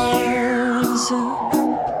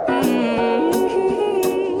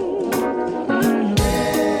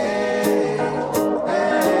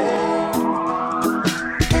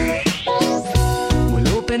 Well,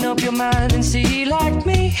 open up your mind and see like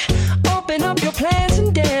me. Open up your plans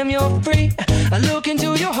and damn, you're free. I look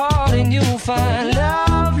into your heart and you'll find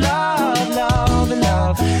love, love, love,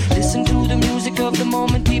 love. Listen to the music of the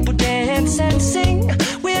moment, people dance and sing.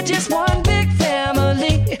 We're just one big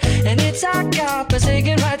family, and it's our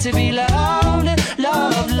God-forsaken right to be loved.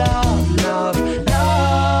 Love, love, love,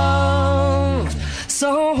 love. So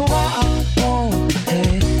I won't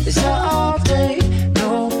hesitate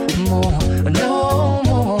no more, no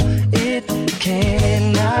more. It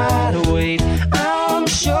cannot wait. I'm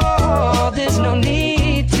sure there's no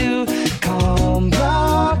need to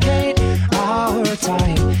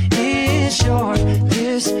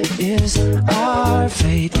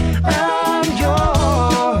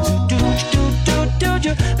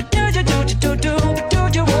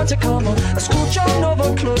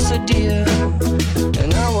closer, dear,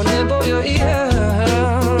 and I will nibble your ear.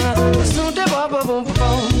 So the ba ba boom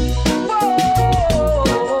boom.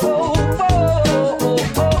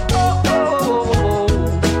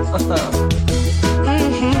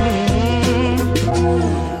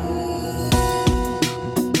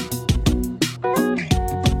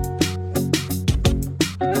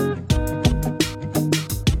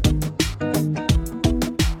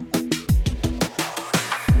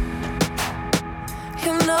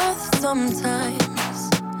 Sometimes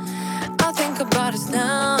I think about us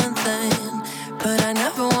now and then, but I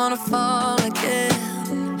never wanna fall again.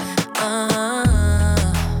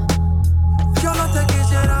 Yo no te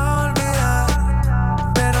quisiera olvidar,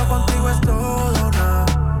 pero contigo es todo nada.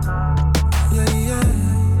 Yeah, yeah.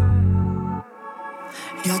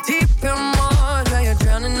 You're deep in more, now you're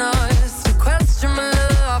drowning us. You question my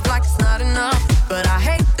love like it's not enough, but I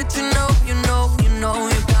hate that you know you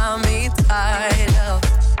got me tied up.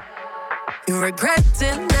 You regret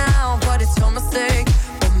it now, but it's your mistake.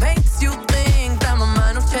 What makes you think that my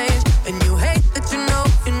mind will change? And you hate that you know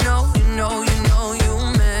you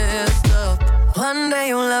messed up. One day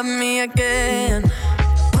you'll love me again.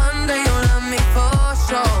 One day you'll love me for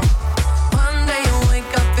sure. One day you'll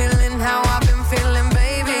wake up feeling how I've been feeling,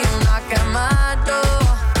 baby. You'll knock at my door.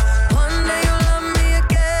 One day you'll love me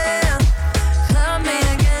again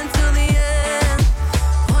till the end.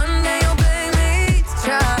 One day you'll beg me to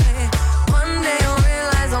try.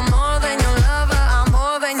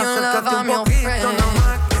 Un poquito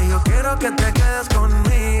nomás, que yo quiero que te quedes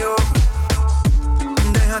conmigo.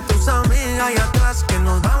 Deja a tus amigas ahí atrás, que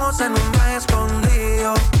nos vamos en un viaje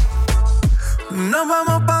escondido. Nos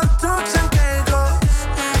vamos pa' trucks en K2,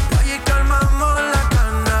 y allí calmamos las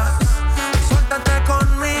ganas. Suéltate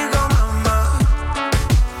conmigo, mamá,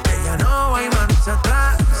 que ya no hay marcha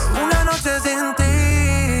atrás. Una noche sin ti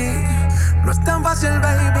no es tan fácil,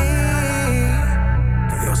 baby,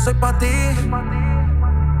 que yo soy pa' ti.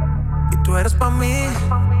 Tú eres pa' mí,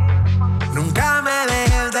 nunca me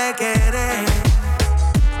dejes de querer.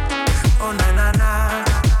 Oh, na, na, na,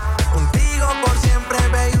 contigo por siempre,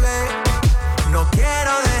 baby. No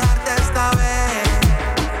quiero dejarte esta vez.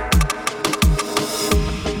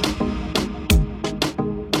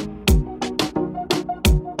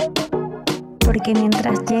 Porque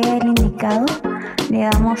mientras llega el indicado, le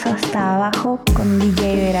damos hasta abajo con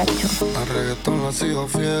DJ Veracho. Al reggaetón ha sido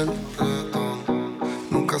fiel,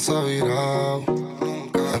 nunca se ha virado.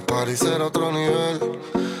 El party será otro nivel.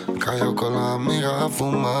 Cayó con las amigas a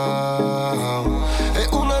fumar. Es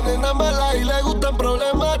una nena mala y le gustan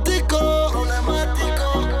problemáticos.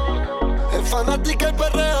 Es fanática del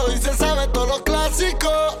perreo y se sabe todos los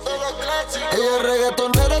clásicos. Ella es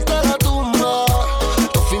reggaetonera hasta la tumba.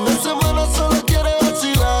 Los fines de semana solo quiere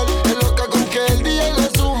vacilar. Es loca con que el DJ le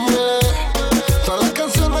sume todas las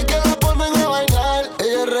canciones que la ponen a bailar.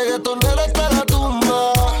 Ella es reggaetonera hasta la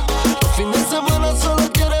tumba. Fin de semana solo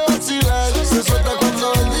quiere vacilar. Se suelta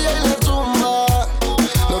cuando el día y le zumba.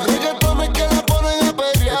 Los reggaetones que la ponen a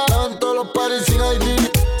pelear. Estaban todos los parties sin ID,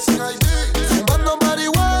 fumando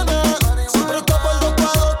marihuana. Siempre está por 2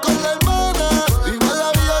 cuadros con la hermana. Vive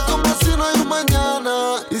la vida como si no hay un mañana.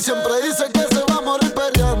 Y siempre dice que se va a morir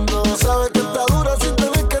peleando. Sabe que está dura sin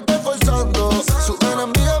tener que estar forzando. Sus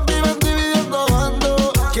enemigas viven dividiendo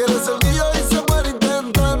bandos. Quiere ser mío y se muere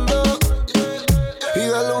intentando. Y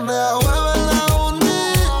de lunes a jueves en la uni,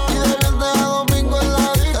 y de viernes a domingo en la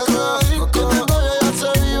disco. Comiendo ya se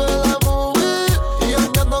vive la movie, y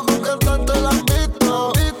andando con cantantes la han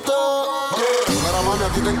visto. Mira, mami, a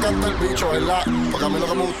ti te encanta el bicho, ¿verdad? Porque a mí lo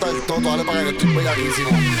que me gusta es el toto, dale para que estoy bellaquísimo.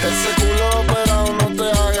 Ese culo operado no te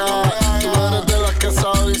haga. Tú eres de las que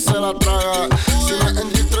sabe y se la traga. Si no es en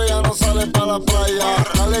G3 ya no sale pa' la playa.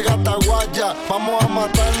 Dale gata guaya, vamos a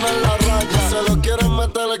matarnos en la raya. Se lo quieren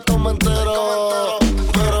meter el comentero,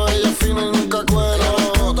 pero ella es fina y nunca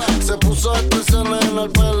cuero. Se puso expresiones en el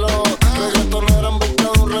pelo. Reggaetonera en busca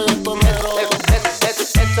de un reggaetonero. Esto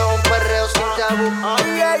es un perreo sin tabú.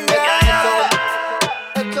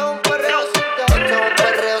 Esto es un perreo sin tabú. Esto es un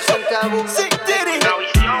perreo sin tabú.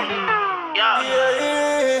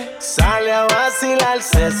 Sale a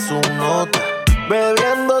vacilarse su nota,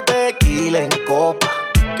 bebiendo tequila en copa.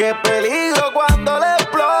 Qué peligro cuando le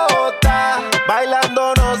explota,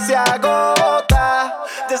 bailando no se agota.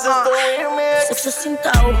 This is the remix. Sexo sin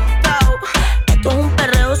tabú, tabú. Esto es un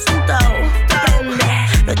perreo sin tabú. Prende,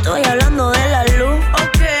 no estoy hablando de la luz.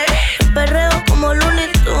 Ok, perreo como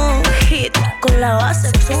Looney Tunes. Hit con la base,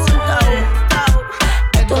 sexo sin tabú, tabú.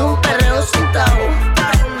 Esto es un perreo sin tabú.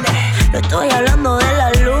 Prende, no estoy hablando de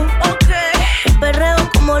la luz. Ok, perreo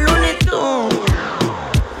como Looney Tunes.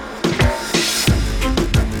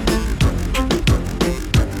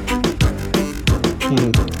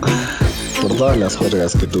 todas las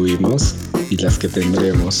juergas que tuvimos y las que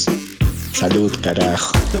tendremos. Salud,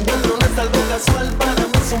 carajo. Te encuentro no es algo casual, para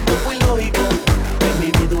mí es un poco ilógico. En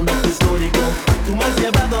mi vida un acto histórico. Tú me has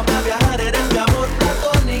llevado a viajar, eres mi amor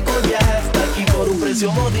platónico. Viajas hasta aquí por un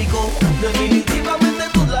precio módico. Definitivamente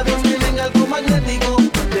tus labios tienen algo magnético.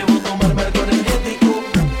 Debo tomarme algo energético.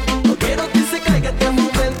 No quiero que se caiga este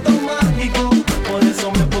momento mágico. Por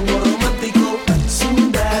eso me pongo romántico.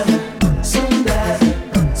 Sundada, sundada,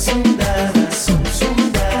 sundada,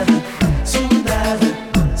 sundada, sundada,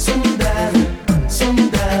 sundada,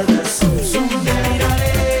 sundada, sundada.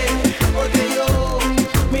 Miraré, porque yo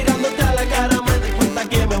mirándote a la cara me di cuenta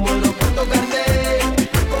que me muero por tocarte.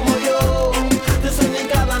 Como yo te soñé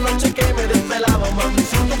cada noche que me desvelaba, mami,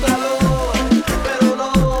 sin tu calor. Pero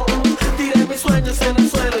no, tiré mis sueños en el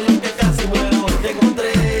suelo y aunque casi muero, te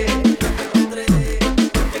encontré.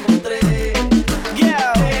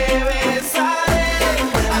 Yeah. Te besaré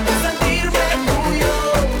hasta sentirme tuyo.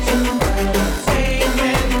 Te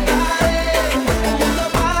inventaré un mundo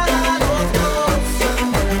para los dos.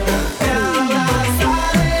 Te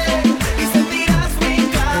abrazaré y sentirás mi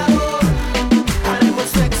calor. Haremos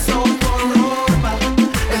sexo con ropa,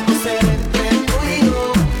 esto será entre tú y yo.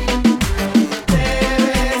 Te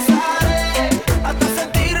besaré hasta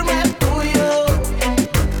sentirme tuyo.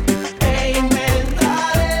 E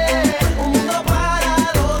inventaré un mundo para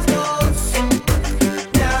los dos.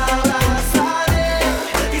 Te abrazaré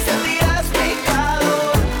y sentirás mi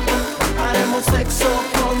calor. Haremos sexo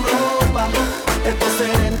con ropa, esto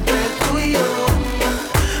será entre tú y yo.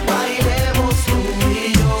 Bailemos tú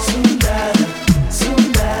y yo. Sundada,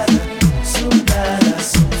 sundada, sundada,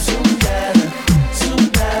 sundada,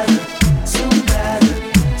 sundada,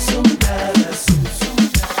 sundada,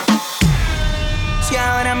 sundada. Si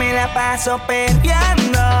ahora me la paso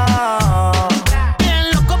perreando,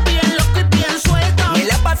 Bien loco y bien suelto. me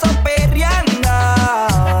la paso perreando,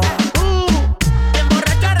 Bien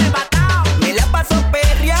borracho arrebatado. me la paso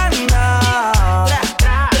perreando,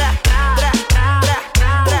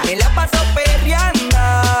 me la paso perreando.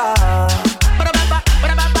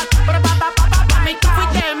 Mami, tú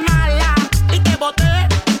fuiste mala y te boté.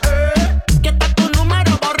 Que hasta tu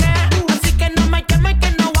número borré. Así que no me llames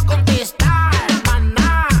que no voy a contestar.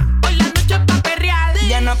 Maná, hoy la noche es pa' perrear.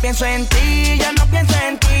 Ya no pienso en ti, ya no pienso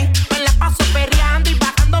en ti. Me la paso perreando y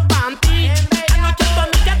bajando panty. Anoche tu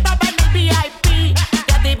amiga estaba en el VIP.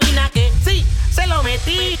 Y adivina que sí, se lo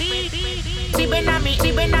metí. Si ven a mí,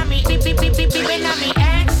 si ven a mí, si ven a mi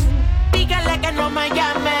ex, dígale que no me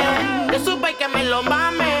llame. Yo supe que me lo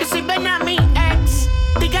mame. Si ven a mi ex,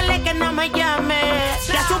 dígale que no me llame.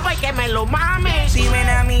 Ya supe que me lo mame. Si ven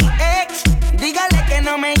a mi ex, dígale que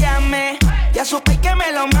no me llame. Ya supe que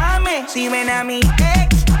me lo mame. Si ven a mi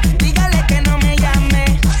ex, dígale que no me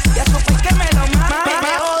llame. Ya supe que me lo mame.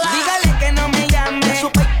 Dígale que no me llame.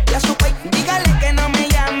 Ya supe, dígale que no me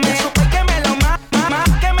llame. Ya supe que me lo mame,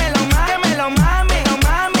 que me lo mame, lo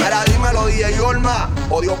mame. Mira, dímelo, DJ Olma,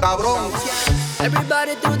 odio cabrón.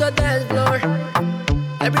 Everybody to the dance floor.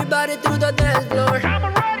 Everybody to the dance floor.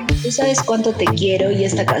 Tú sabes cuánto te quiero y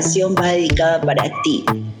esta canción va dedicada para ti,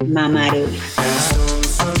 Mamaru.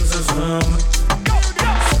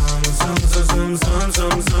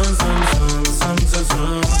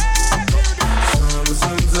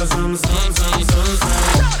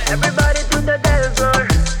 Everybody to the dance floor.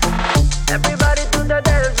 Everybody to the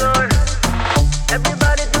dance floor.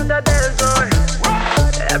 Everybody to the dance floor.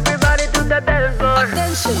 Everybody to the dance floor.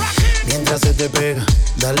 Attention. Mientras se te pega,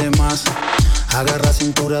 dale más. Agarra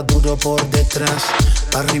cintura duro por detrás.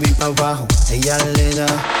 Pa' arriba y pa' abajo, ella le da.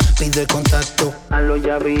 Pide contacto, hazlo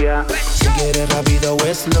ya vía. Si quieres rápido o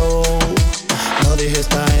slow, no dejes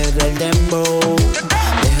caer el dembow.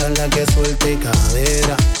 Déjala que suelte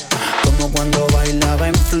cadera, como cuando bailaba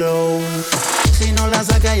en flow. Si no la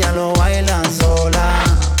saca ya lo baila sola,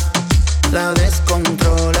 la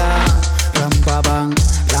descontrola. Ram pa pam,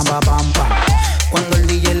 pam. Cuando el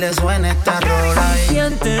DJ le suena esta rola y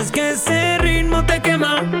sientes que ese ritmo te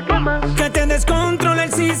quema, que te descontrola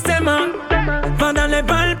el sistema. Va, dale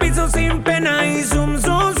pa'l piso sin pena y zum,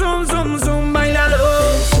 zum, zum, zum, zum, bailalo.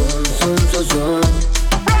 Zum, zum, zum, zum,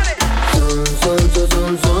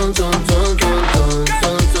 zum, zum, zum, zum, zum, zum,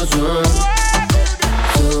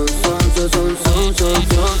 zum, zum, zum,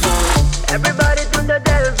 zum. Everybody to the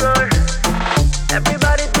dance floor.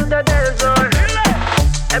 Everybody to the dance floor.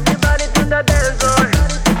 Everybody to the dance floor.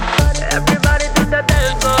 Everybody to the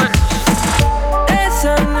dance floor.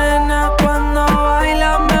 Esa nena cuando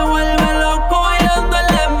baila me vuelve loco bailando el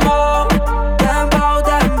dembow. Dembow,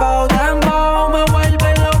 dembow, dembow. Me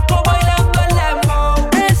vuelve loco bailando el dembow.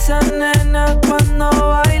 Esa nena cuando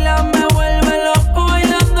baila me vuelve loco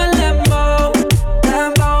bailando el dembow.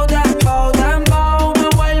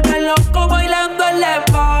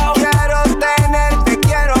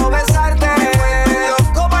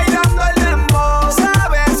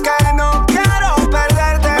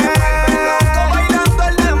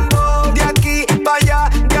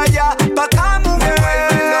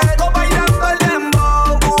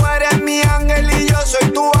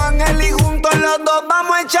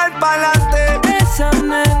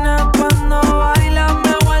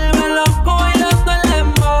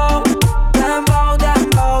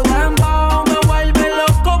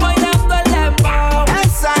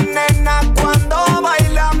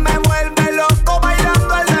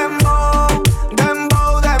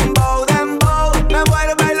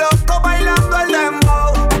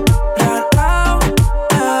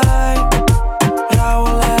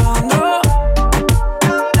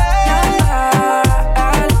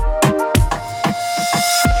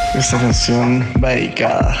 canción va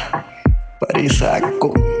dedicada para esa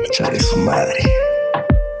concha de su madre.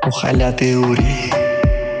 Ojalá te dure.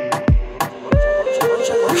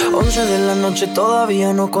 11 de la noche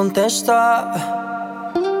todavía no contesta.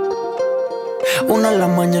 1 de la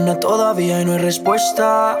mañana todavía no hay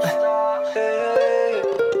respuesta.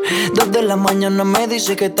 2 de la mañana me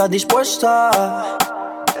dice que está dispuesta.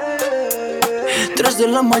 3 de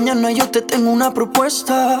la mañana yo te tengo una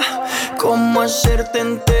propuesta. ¿Cómo hacerte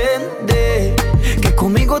entender que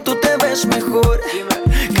conmigo tú te ves mejor?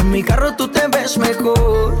 Que en mi carro tú te ves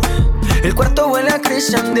mejor. El cuarto huele a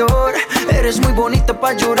Christian Dior. Eres muy bonita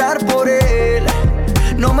pa' llorar por él.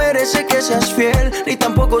 No merece que seas fiel, ni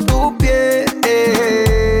tampoco tu piel.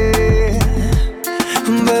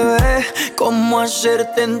 Bebé, ¿cómo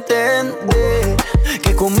hacerte entender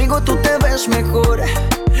que conmigo tú te ves mejor?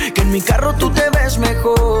 Que en mi carro tú te ves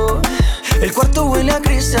mejor. El cuarto huele a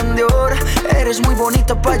Christian Dior. Eres muy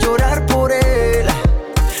bonita pa' llorar por él.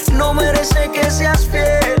 No merece que seas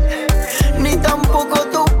fiel, ni tampoco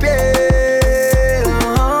tu piel.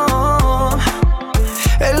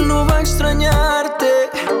 Él no va a extrañarte,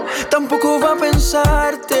 tampoco va a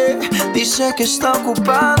pensarte. Dice que está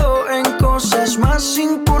ocupado en cosas más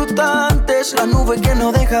importantes. La nube que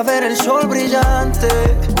no deja ver el sol brillante.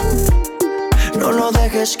 No lo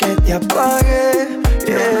dejes que te apague,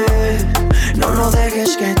 yeah. No lo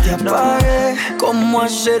dejes que te apague. ¿Cómo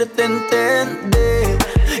hacerte entender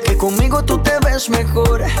que conmigo tú te ves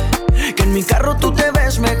mejor? Que en mi carro tú te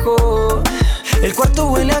ves mejor. El cuarto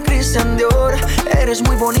huele a Christian Dior. Eres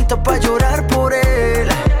muy bonita pa' llorar por él.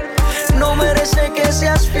 No merece que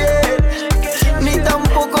seas fiel, ni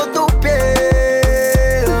tampoco tu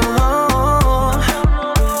piel.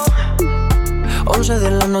 11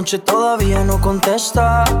 de la noche todavía no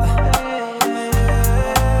contesta.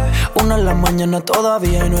 1 de la mañana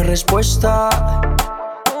todavía no hay respuesta.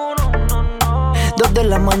 2 de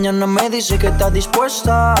la mañana me dice que está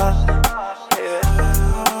dispuesta.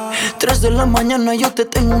 3 de la mañana yo te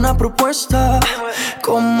tengo una propuesta.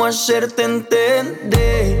 ¿Cómo hacerte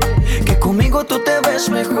entender que conmigo tú te ves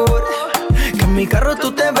mejor? Que en mi carro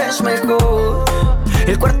tú te ves mejor.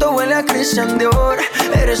 El cuarto huele a Christian Dior.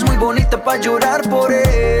 Eres muy bonita pa' llorar por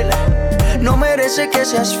él. No merece que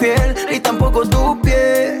seas fiel, ni tampoco tu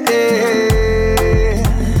piel.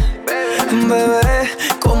 Bebé,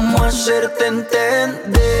 ¿cómo hacerte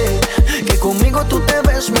entender que conmigo tú te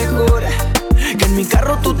ves mejor? Que en mi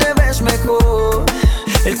carro tú te ves mejor.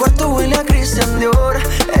 El cuarto huele a Christian Dior.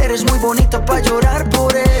 Eres muy bonita pa' llorar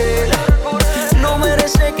por él. No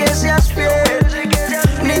merece que seas fiel,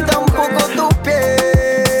 ni tampoco tu piel.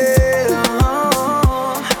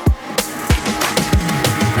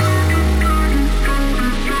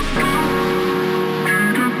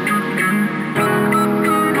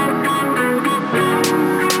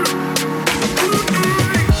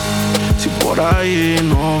 Si por ahí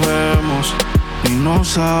nos vemos y nos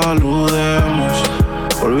saludemos,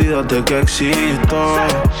 olvídate que existo.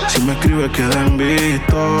 Si me escribes queda en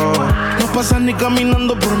visto. No pasas ni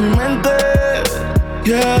caminando por mi mente,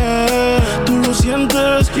 yeah. Tú lo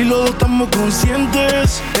sientes y los dos estamos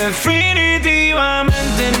conscientes.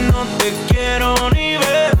 Definitivamente no te quiero ni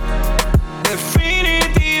ver.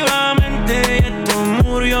 Definitivamente esto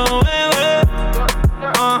murió, bebé.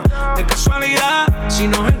 De casualidad, si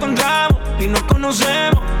nos encontramos y nos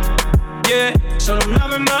conocemos, yeah. Solo una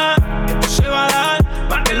vez más, esto se va a dar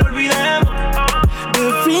para que lo olvidemos.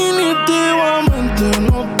 Definitivamente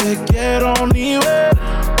no te quiero ni ver.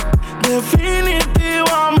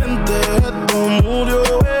 Definitivamente esto murió,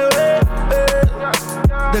 bebé.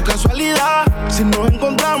 De casualidad, si nos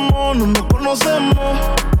encontramos, no nos conocemos.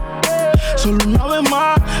 Solo una vez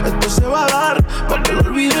más, esto se va a dar para que lo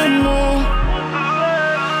olvidemos.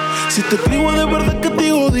 Si te escribo de verdad que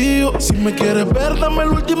te odio. Si me quieres ver, dame el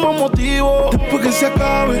último motivo. Después que se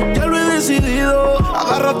acabe, ya lo he decidido.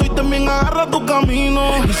 Agarra tú y también agarra tu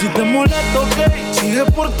camino. Y si te molesta, ok, sigue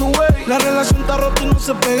por tu way. La relación está rota y no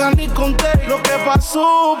se pega ni conté. Lo que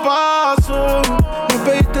pasó, pasó. Me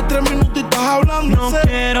pediste 3 minutos y estás hablando. No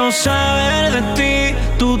quiero saber de ti,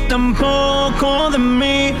 tú tampoco de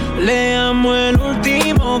mí. Leamos el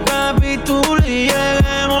último capítulo y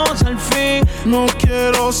lleguemos al fin. No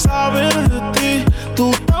quiero saber de ti,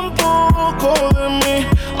 tú tampoco de mí.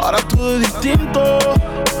 Ahora todo es distinto,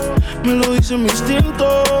 me lo dice mi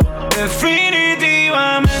instinto.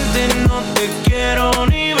 Definitivamente no te quiero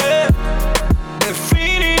ni ver.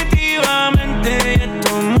 Definitivamente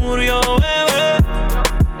esto murió, bebé.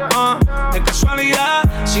 De casualidad,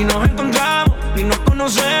 si nos encontramos y nos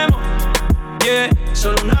conocemos, yeah.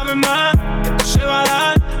 Solo una vez más, esto se va a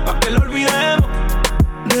dar pa' que lo olvidemos.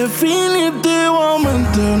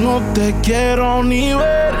 Definitivamente no te quiero ni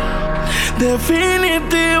ver.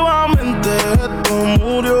 Definitivamente esto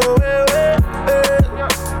murió, bebé.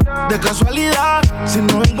 De casualidad, si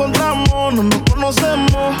nos encontramos, no nos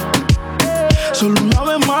conocemos. Solo una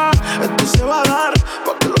vez más, esto se va a dar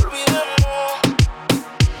pa' que lo olvidemos.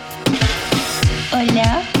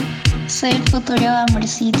 Hola, soy el futuro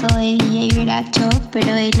amorcito de DJ Veracho,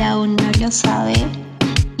 pero él aún no lo sabe.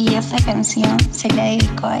 Y esta canción se la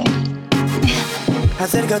dedico a él.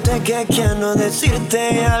 Acércate que quiero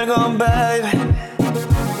decirte algo, baby.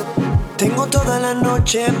 Tengo toda la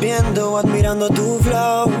noche viendo, admirando tu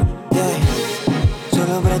flow, yeah.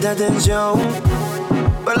 Solo presta atención,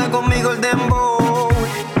 baila conmigo el dembow,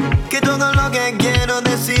 que todo lo que quiero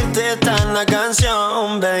decirte está en la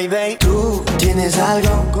canción, baby. Tú tienes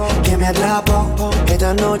algo que me atrapó,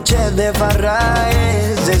 esta noche de farra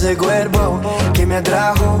es ese cuerpo que me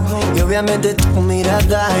atrajo, y obviamente tu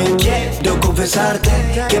mirada. Y quiero confesarte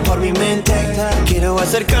que por mi mente quiero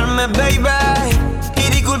acercarme, baby. Y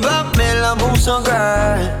discúlpame el abuso,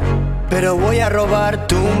 girl, pero voy a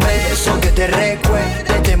robarte un beso que te recuerde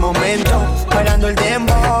este momento, bailando el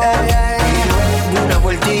dembow. Una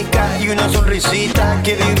vueltica y una sonrisita,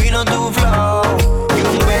 que divino tu flow. Y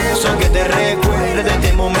un beso que te recuerde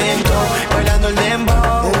este momento, bailando el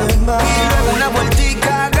dembow. Y luego una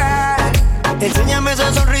vueltica, girl, enséñame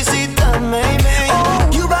esa sonrisita, maybe.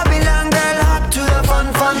 You Babylon girl, hot to the fun,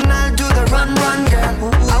 now to the run,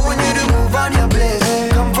 girl. I want you to move on your bliss,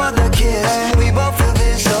 come for the kiss. We both feel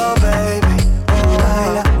this, oh baby.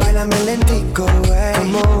 Baila, bailame lentico,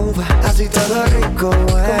 move, así todo rico,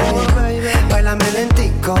 bailame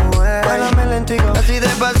lentico, así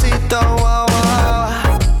despacito, wow, wow.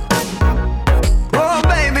 Oh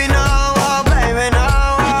baby no,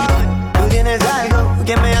 tú tienes algo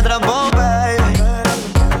que me atrapó, baby.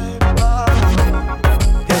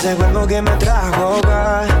 Ese cuerpo que me trajo,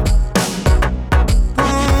 girl.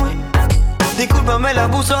 Discúlpame el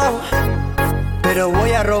abuso, pero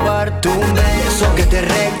voy a robarte un beso que te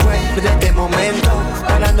recuerde este momento,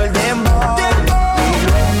 bailando el dembow. Y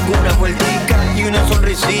luego una vueltica y una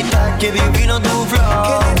sonrisita, que divino tu flow.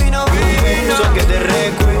 Que divino, un beso que te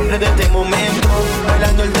recuerde este momento,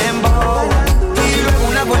 bailando el dembow. Y luego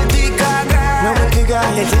una vueltica,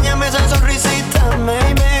 girl, enséñame esa sonrisita,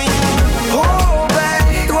 maybe. Oh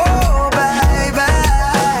baby,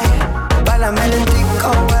 bailame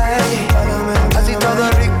lentico, así todo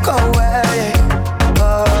rico,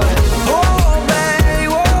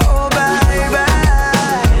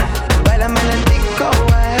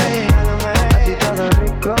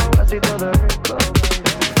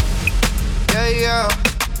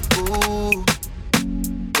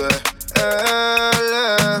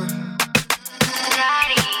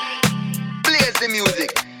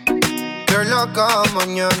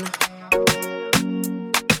 mañana.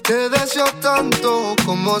 Te deseo tanto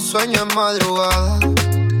como sueño en madrugada.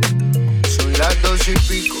 Son las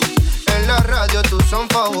 2:00 en la radio, tú son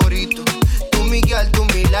favoritos. Tú Miguel, tú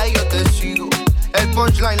Mila y yo te sigo. El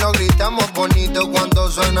punchline lo gritamos bonito. Cuando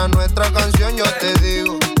suena nuestra canción yo te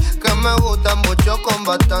digo que me gusta mucho con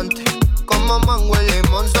bastante, como mango y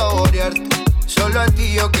limón saborearte. Solo a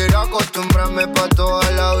ti yo quiero acostumbrarme pa' toda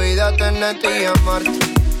la vida tenerte y amarte.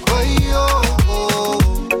 Ay, oh,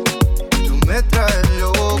 tú me traes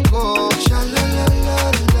loco,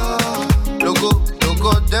 loco,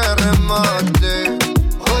 loco de remate.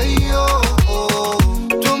 Ay, oh,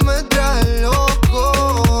 tú me traes loco,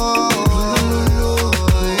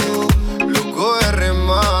 loco de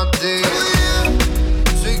remate.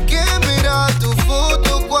 Soy quien mira tu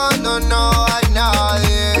foto cuando no hay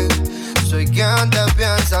nadie. Soy quien te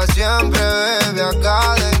piensa siempre, bebe a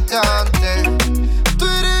cada instante.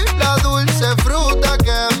 Fruta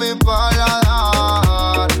que mi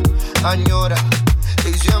paladar añora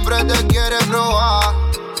y siempre te quiere probar.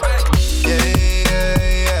 Que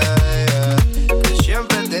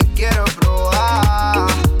siempre te quiero probar.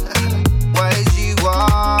 YG.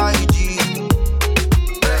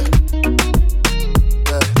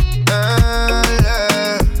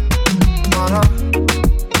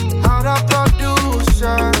 Ahora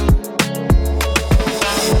producer.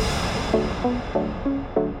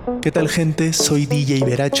 ¿Qué tal, gente? Soy DJ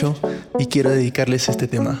Veracho y quiero dedicarles este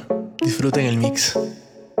tema. Disfruten el mix.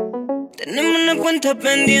 Tenemos una cuenta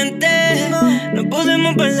pendiente, no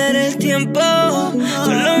podemos perder el tiempo.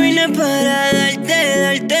 Solo vine para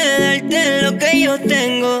darte lo que yo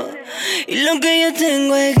tengo. Y lo que yo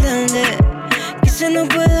tengo es grande, quizá no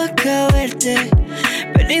pueda caberte,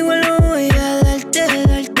 pero igual lo voy a darte.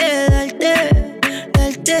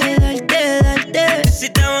 Si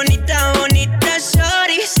está bonita,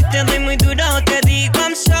 shorty. Si te doy muy duro, te digo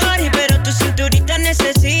I'm sorry.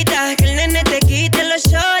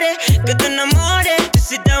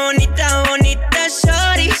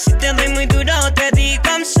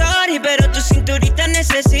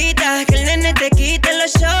 necesitas que el nene te quite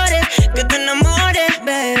los shorts, que te enamores,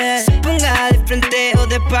 baby. Se ponga de frente o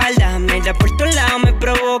de espalda, mira por tu lado me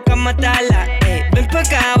provoca matarla. Ey, ven pa'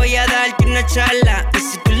 acá, voy a darte una charla. Y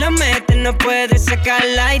si tú la metes no puedes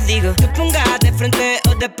sacarla. Y digo, te pongas de frente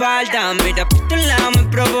o de espalda, mira por tu lado me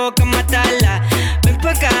provoca matarla. Ven pa'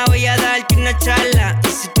 acá, voy a darte una charla. Y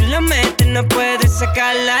si tú la metes no puedes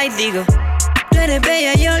sacarla. Y digo, tú eres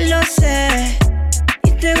bella, yo lo sé.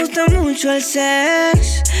 Y te gusta mucho el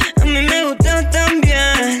sex. A mí me gusta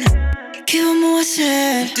también. ¿Qué vamos a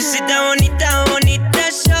hacer? Tú sí estás bonita, bonita,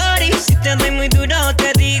 shorty. Si te doy muy duro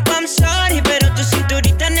te digo I'm sorry. Pero tu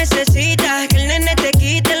cinturita necesita que el nene te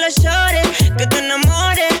quite los shorts, que te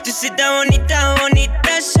enamores. Tú sí estás bonita,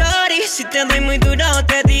 bonita, shorty. Si te doy muy duro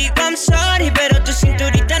te digo I'm sorry. Pero tu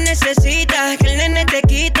cinturita necesita que el nene te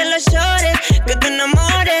quite los shorts, que te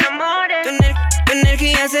enamores. Tu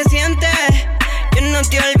energía se siente. Yo no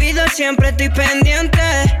te olvido, siempre estoy pendiente.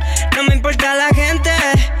 No me importa la gente.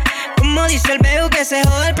 Como dice el viejo que se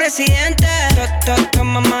joda el presidente.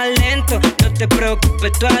 Toma más lento, no te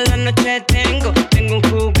preocupes, toda la noche tengo un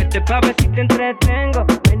juguete pa' ver si te entretengo.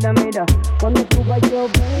 Mira, mira, cuando tú vas yo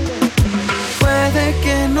vengo. Puede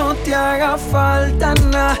que no te haga falta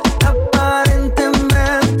nada,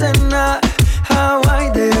 aparentemente nada.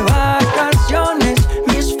 Hawaii de vacaciones,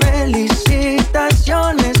 mis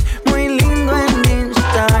felicitaciones. Muy lindo en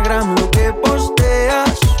Instagram lo que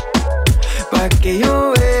posteas, pa' que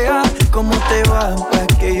yo vea cómo te va, pa'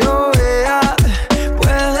 que yo vea.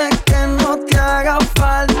 Puede que no te haga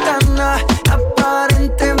falta nada,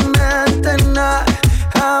 aparentemente nada.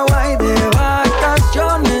 Hawaii de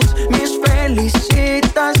vacaciones, mis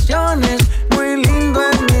felicitaciones. Muy lindo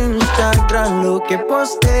en Instagram lo que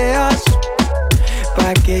posteas,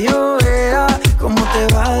 pa' que yo vea cómo te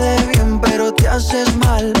va de bien, pero te haces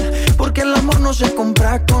mal, porque el amor no se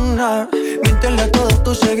compra con nada. Miéntele a todos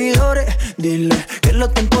tus seguidores, dile que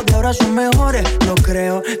los tiempos de ahora son mejores. No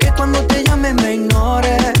creo que cuando te llame me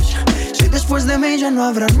ignores. Si después de mí ya no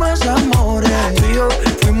habrá más amores. Tú y yo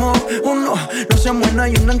fuimos uno, no se muera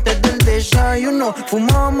y uno antes del desayuno.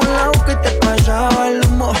 Fumábamos el agua que te pasaba el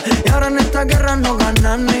humo, y ahora en esta guerra no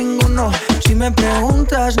gana ninguno. Si me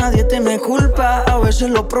preguntas, nadie tiene culpa. A veces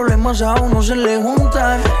los problemas a uno se le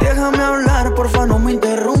juntan. Déjame hablar, porfa, no me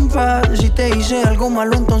interrumpas. Si te hice algo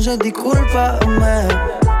malo, entonces discúlpame.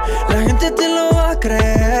 La gente te lo va a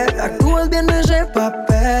creer. Actúas bien ese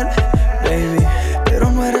papel, baby,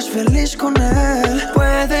 pero no eres feliz con él.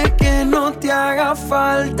 Puede que no te haga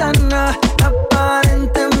falta nada,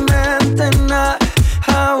 aparentemente nada.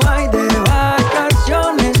 Hawaii de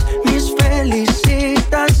vacaciones, mis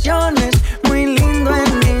felicitaciones. Muy lindo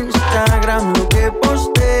en Instagram lo que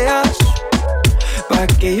posteas, pa'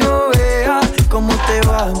 que yo vea cómo te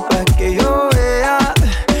va, pa' que yo vea.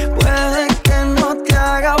 Puede que no te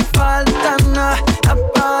haga falta nada,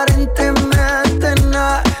 aparentemente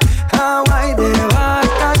nada. Hawaii de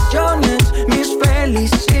vacaciones, mis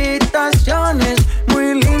felicitaciones. Muy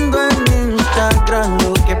lindo en Instagram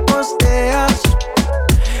lo que posteas,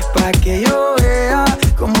 pa' que yo vea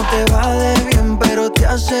cómo te va de bien, pero te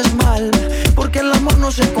haces mal, porque el amor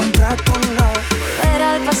no se compra con nada. Volver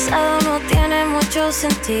al pasado no tiene mucho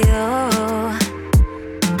sentido.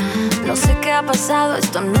 No sé qué ha pasado,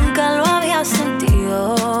 esto nunca lo había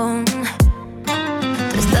sentido.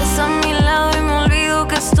 Tú estás a mi lado y me olvido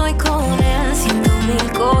que estoy con él. Siento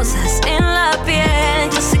mil cosas en la piel.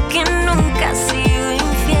 Yo sé que nunca has sido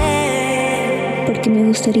infiel. Porque me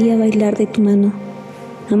gustaría bailar de tu mano,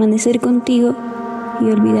 amanecer contigo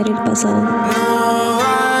y olvidar el pasado. No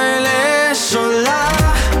bailes sola,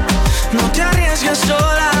 no te arriesgues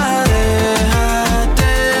sola.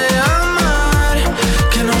 Déjate amar,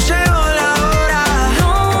 que no llegó la hora.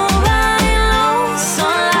 No bailo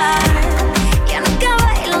sola, ya nunca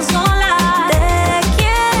bailo sola. Te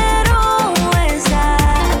quiero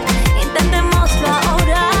besar, intentémoslo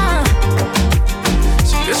ahora.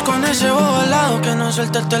 Sigues con ese bobo al lado que no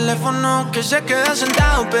suelta el teléfono, que se queda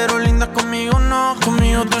sentado pero linda conmigo no.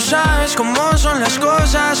 Conmigo tú sabes cómo son las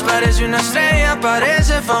cosas. Parece una estrella,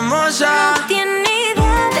 parece famosa. No tiene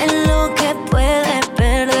idea de lo que puede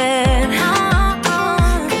perder.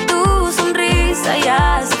 Que tu sonrisa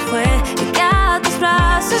ya se fue y que a tus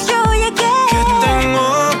brazos yo llegué. ¿Qué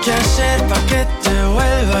tengo que hacer pa' que te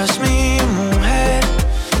vuelvas mi mujer?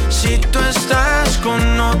 Si tú estás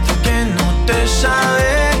con otro que no te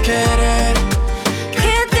sabe querer.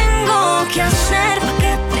 ¿Qué tengo que hacer pa'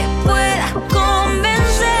 que te pueda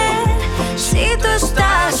convencer? Si tú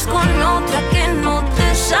estás con otra que no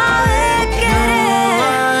te sabe querer. No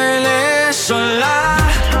bailes sola,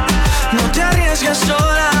 no te arriesgues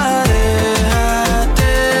sola.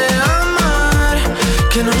 Déjate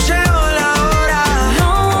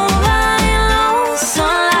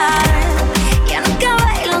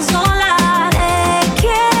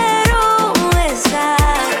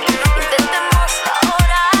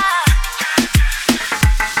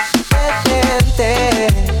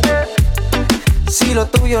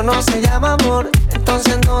tuyo no se llama amor,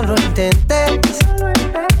 entonces no lo intentes.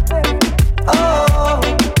 Oh,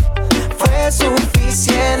 fue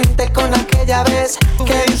suficiente con aquella vez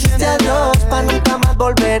que dijiste adiós pa' nunca más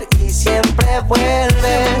volver. Y siempre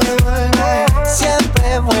vuelves,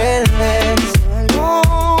 siempre vuelves.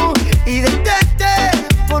 Y detente,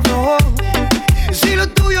 por favor. Si lo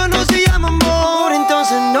tuyo no se llama amor,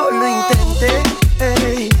 entonces no lo intentes.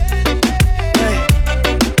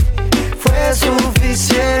 Fue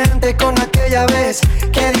suficiente con aquella vez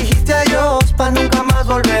que dijiste adiós pa' nunca más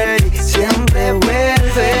volver. Y siempre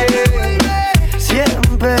vuelve,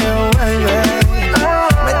 siempre vuelve.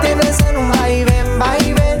 Me tienes en un vaivén,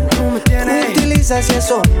 vaivén. Me utilizas y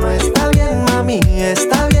eso no está bien, mami.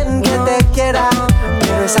 Está bien que te quiera,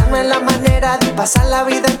 pero esa no es la manera de pasar la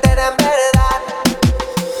vida entera en verdad.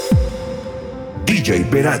 DJ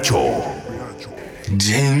Veracho,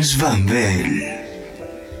 James Van Bell.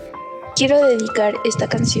 Quiero dedicar esta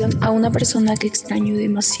canción a una persona que extraño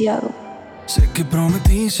demasiado. Sé que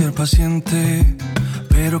prometí ser paciente,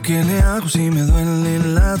 pero ¿qué le hago si me duele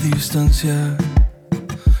la distancia?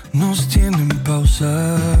 Nos tiene en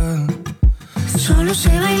pausa. Solo sé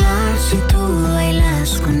bailar si tú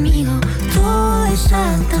bailas conmigo. Todo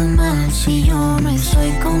está tan mal si yo no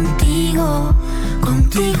estoy contigo,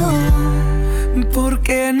 contigo. ¿Por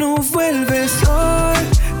qué no vuelves hoy?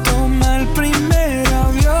 Toma el primer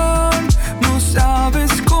avión. No sabes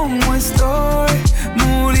cómo estoy,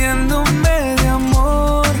 muriéndome de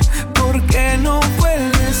amor. ¿Por qué no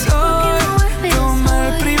vuelves hoy? Toma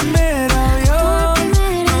el primer avión.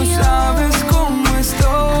 No sabes cómo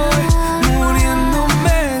estoy,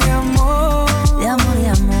 muriéndome de amor. De amor, de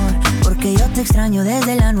amor, porque yo te extraño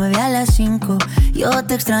desde las 9 a las 5. Yo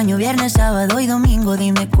te extraño viernes, sábado y domingo.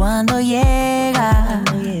 Dime cuándo llega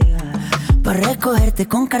pa' recogerte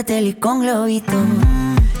con cartel y con globito.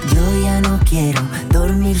 Yo ya no quiero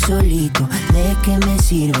dormir solito. ¿De qué me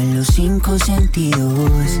sirven los 5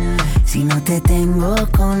 sentidos si no te tengo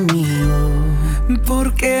conmigo?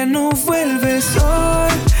 ¿Por qué no vuelves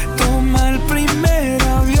hoy? Toma el primer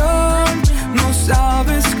avión. No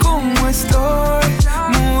sabes cómo estoy,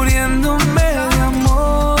 muriéndome de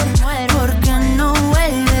amor. ¿Por qué no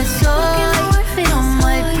vuelves hoy?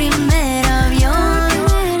 Toma el primer avión.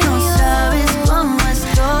 No sabes cómo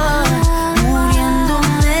estoy,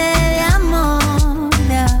 muriéndome de amor,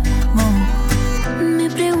 de amor. Me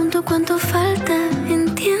pregunto cuánto falta,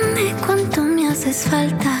 entiende cuánto me haces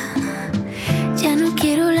falta. Ya no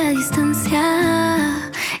quiero la distancia,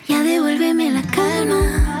 ya devuélveme la calma.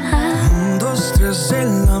 1, 2, 3 de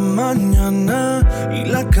la mañana y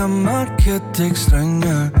la cama que te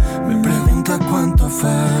extraña me pregunta cuánto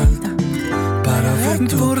falta para ver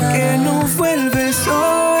tu ¿por cara? Qué no vuelves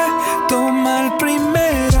hoy? Toma el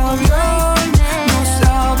primer avión. No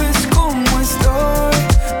sabes cómo estoy,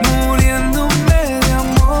 muriéndome de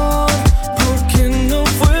amor. ¿Por qué no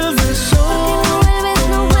vuelves hoy?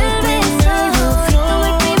 No vuelves hoy.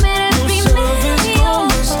 El primero. No sabes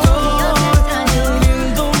cómo estoy,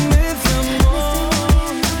 muriéndome de amor.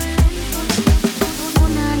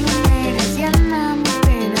 Una lunera llena mi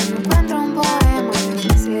pena, no encuentro un poema que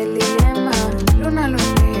dice el dilema. Luna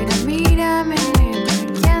lunera, mírame nena,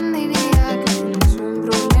 ¿quién diría que tienes un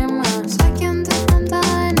problema? Soy quien te canta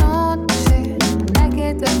de noche, la que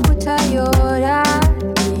te escucha llorar.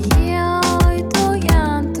 Y hoy tu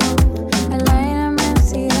llanto en la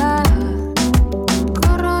inmensidad.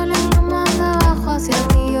 Corro la loma de abajo hacia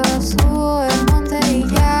arriba, subo el monte y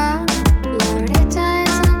ya. La brecha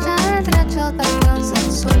es ancha, el trecho te alcanza.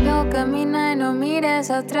 Solo camina y no mires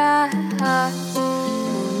atrás. No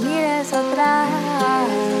mires atrás.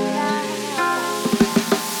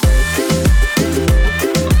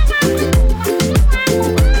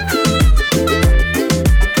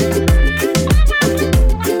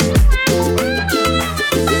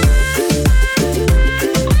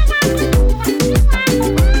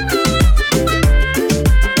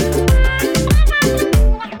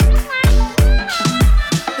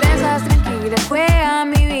 Trenzas tranquilas, juega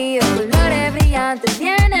mi vida. Colores brillantes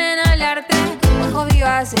vienen a hablarte. Ojos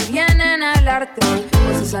vivaces vienen a hablarte.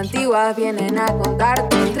 Cosas antiguas vienen a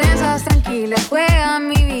contarte. Trenzas tranquilas, juega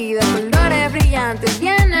mi vida. Colores brillantes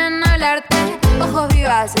vienen a hablarte. Ojos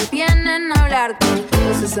vivaces vienen a hablarte.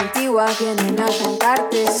 Cosas antiguas vienen a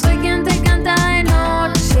contarte. Soy quien te canta de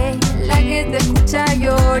noche, la que te escucha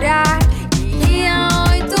llorar. Y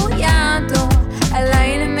hoy tu llanto a la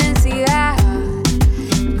inmensidad.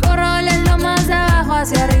 Corro las lomas de abajo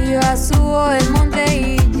hacia arriba, subo el monte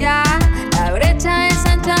y ya. La brecha es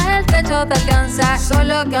ancha, el techo te alcanza.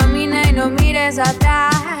 Solo camina y no mires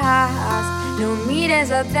atrás. No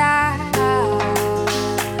mires atrás.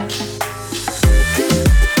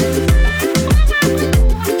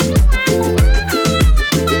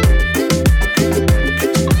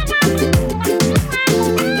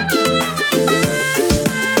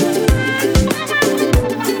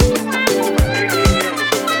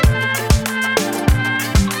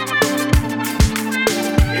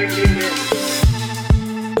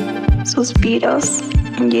 suspiros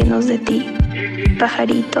llenos de ti.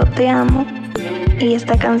 Pajarito, te amo y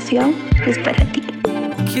esta canción es para ti.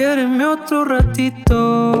 Quiéreme otro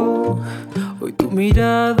ratito. Hoy tu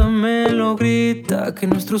mirada me lo grita, que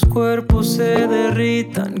nuestros cuerpos se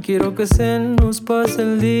derritan. Quiero que se nos pase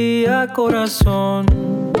el día, corazón.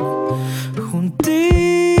 Juntitos,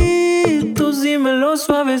 dímelo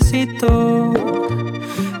suavecito.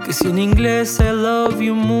 Que si en inglés I love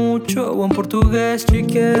you mucho, o en portugués te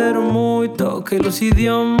quiero mucho. Que los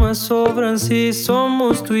idiomas sobran si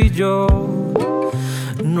somos tú y yo.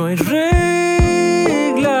 No hay reglas,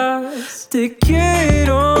 te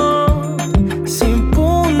quiero sin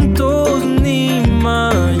puntos ni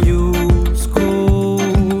mayúsculas.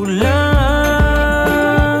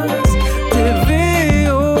 Te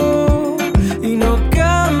veo y no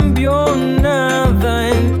cambio nada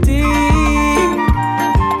en ti.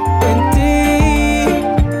 En ti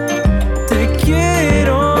te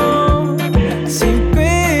quiero sin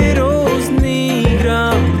peros ni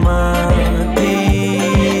gramática.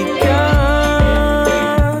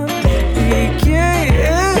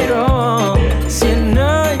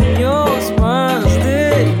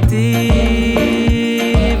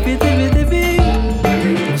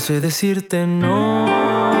 Decirte no.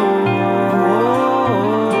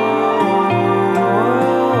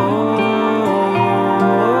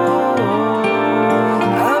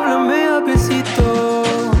 Háblame a besitos,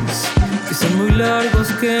 que son muy largos,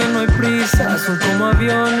 que no hay prisa. Son como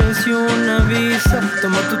aviones y una visa.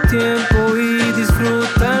 Toma tu tiempo y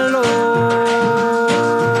disfrútalo.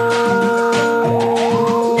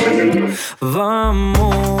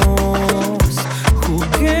 Vamos,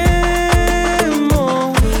 juguemos.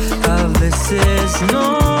 A veces no,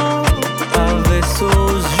 a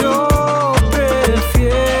besos yo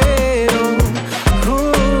prefiero.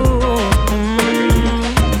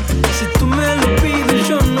 Si tú me lo pides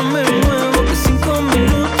yo no me muevo, que 5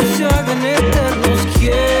 minutos se hagan eternos.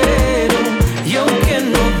 Quiero, y aunque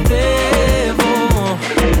no debo,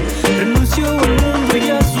 renuncio al mundo y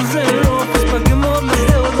a sus relojes. Paguemos las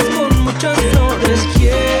deudas con muchas flores.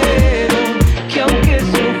 Quiero, que aunque es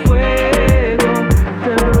un juego,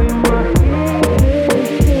 te lo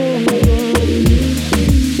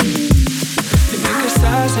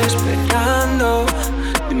esperando.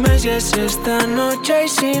 Dime si es esta noche y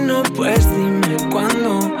si no, pues dime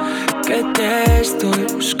cuándo. Que te estoy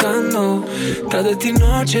buscando tras de ti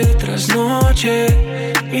noche tras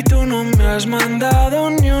noche. Y tú no me has mandado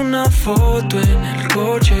ni una foto en el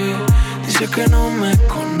coche. Dice que no me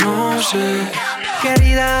conoce.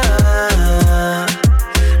 Querida,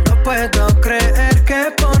 no puedo creer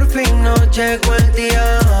que por fin no llegó el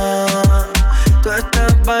día. Tú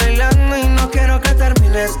estás bailando y no quiero que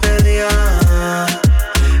termine este día.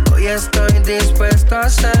 Hoy estoy dispuesto a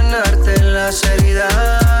sanarte las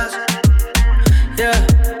heridas. Yeah.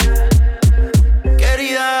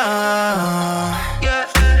 Querida, yeah.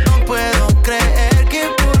 No puedo creer que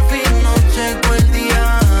por fin no llegó el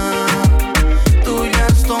día. Tú ya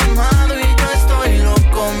has tomado y yo estoy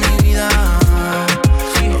loco, mi vida.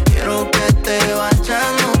 No quiero que te vayas,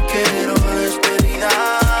 no quiero despedida.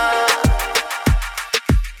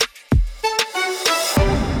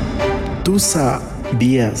 ¿Tú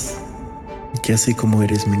sabías que así como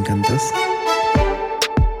eres me encantas?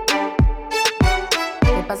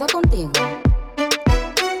 ¿Qué pasa contigo?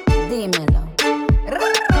 Dímelo.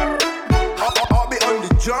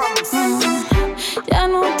 Ya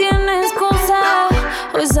no tienes excusa.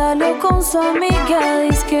 Hoy salió con su amiga,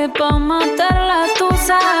 dice que pa' matar la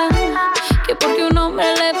tusa. Que porque un hombre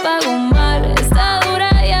le pagó mal, está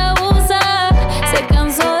dura y abusa. Se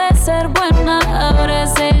cansó de ser buena, ahora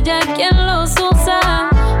es ella quien los usa.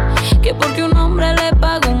 Que porque un hombre le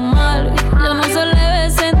pagó mal, ya no se le ve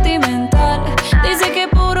sentimental. Dice que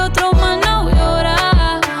por otro más no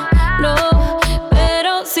llora, no.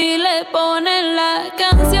 Pero si le ponen la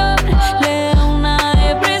canción, le da una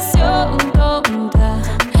depresión tonta.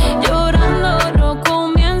 Llorando lo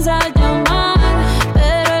comienza a llamar,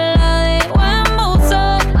 pero él la dejó en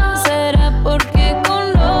buzón. Será porque con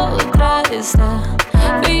otra está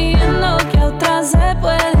fingiendo que otra se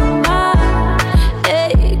puede amar.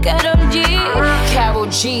 Ey, Karol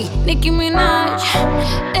G, Nicki Minaj,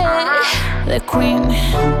 the queen,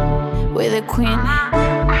 we're the queen.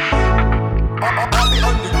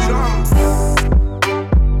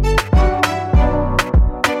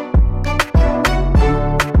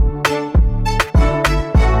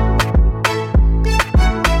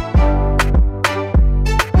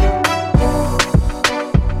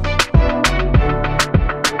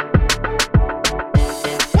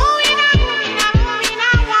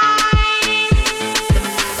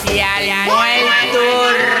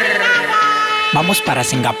 para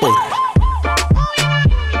Singapur.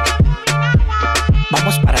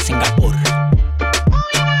 Vamos para Singapur.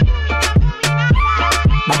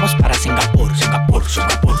 Vamos para Singapur, Singapur,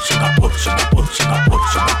 Singapur, Singapur, Singapur, Singapur,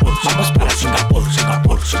 Singapur. Vamos para Singapur,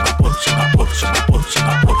 Singapur, Singapur, Singapur, Singapur,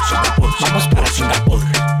 Singapur, Singapur. Vamos para Singapur.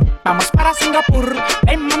 Vamos para Singapur,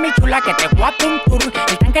 ven mami chula que te voy a un tour.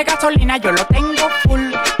 El tanque de gasolina yo lo tengo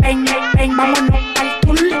full. Ven, ven, ven, vámonos al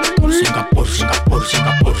tour. Singapur, Singapur,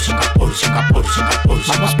 Singapur, Singapur, Singapur, Singapur.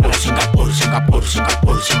 Vamos para Singapur, Singapur,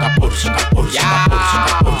 Singapur, Singapur, Singapur, Singapur,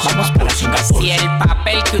 Singapur. Vamos para Singapur. Si el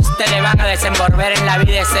papel que ustedes van a desenvolver en la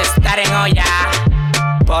vida es estar en olla,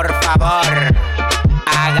 por favor,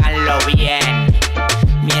 háganlo bien.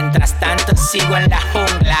 Mientras tanto sigo en la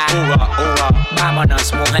jungla.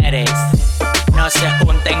 Vámonos mujeres, no se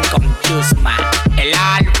junten con Chusma. El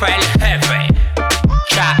alfa, el jefe,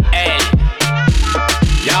 Chael.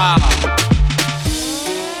 Ya.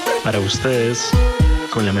 Para ustedes,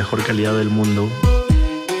 con la mejor calidad del mundo,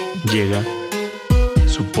 llega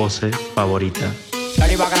su pose favorita. Yo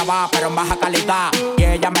la iba a grabar pero en baja calidad. Y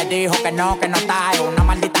ella me dijo que no está. Es una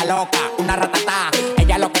maldita loca, una ratata.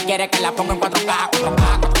 Ella lo que quiere es que la ponga en 4K, 4K,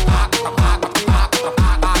 4K,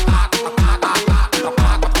 4K.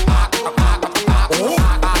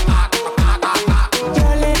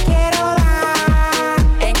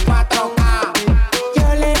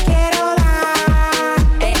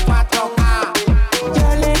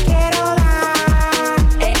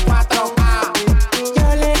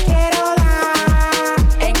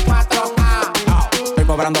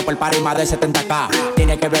 Por par y más de 70K.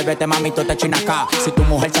 Tienes que beberte, mami, tú te chinas acá. Si tu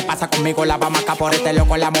mujer se pasa conmigo, la vamos acá. Por este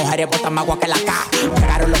loco, las mujeres botan más agua que la K.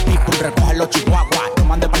 Llegaron los people, recogen los chihuahuas. Yo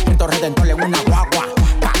mandé para el Cristo Redentor en una guagua.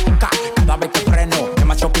 Cada vez que freno,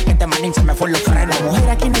 demasiado piquete, manín, se me fue los frenos. Las mujeres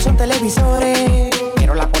aquí no son televisores,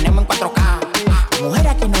 pero la ponemos en 4K. Las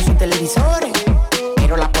mujeres aquí no son televisores,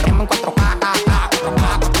 pero la ponemos en 4K.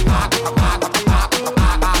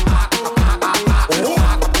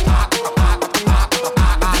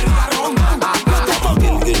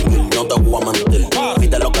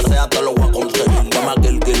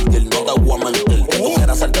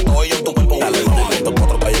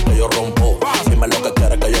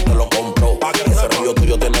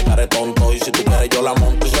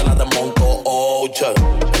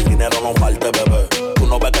 El dinero no falte, bebé. Tú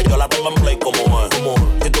no ves que yo la tengo en play como es.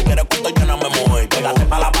 Si tú quieres cuento, lléname, mujer. Pégate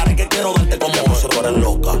pa' la pared que quiero darte como es. Tú eres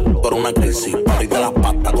loca, tú eres una crisis. Pariste las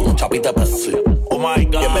patas como un chapita Pepsi. Oh my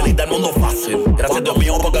God, bienvenida al mundo fácil. Gracias Dios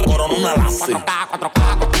mío porque coronó una lazi.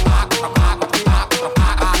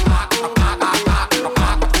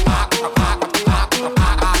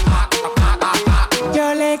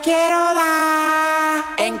 Yo le quiero dar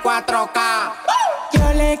en 4K.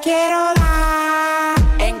 Yo le quiero dar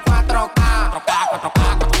en 4K.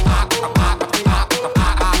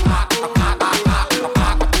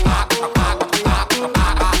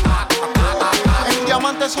 En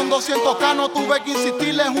diamante son 200K, no tuve que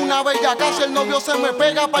insistirle, es una bella casa. El novio se me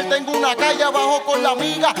pega, aparte en una calle abajo con la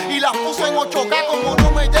amiga. Y las puse en 8K, como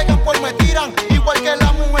no me llegan pues me tiran. Igual que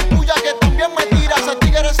la mujer tuya que también me tira. Ese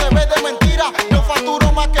tigre se ve de mentira, yo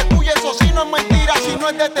facturo más que tú y eso sí no es mentira. Si no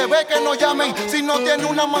es de TV que no llamen, si no tiene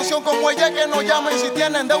una mansión como ella que no llamen. Si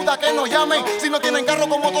tienen deuda que no llamen, si no tienen carro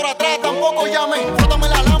con motor atrás tampoco llamen. Frótame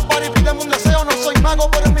la lámpara y pídeme un deseo, no soy mago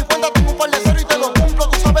pero en mi cuenta tengo un par de cero y te lo cumplo.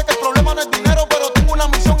 Tú sabes que el problema no es dinero, pero tengo una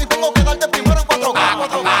misión y tengo que darte primero en 4K,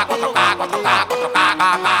 4K, 4K, 4K, 4K.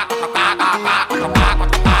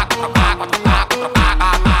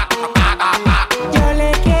 Yo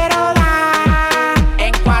le quiero dar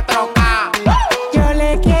en 4K. Yo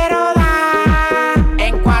le quiero dar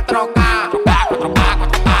en 4K.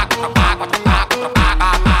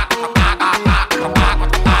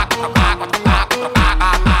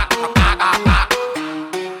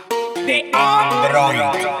 De Android,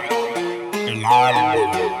 el alma,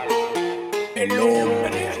 el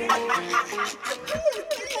hombre.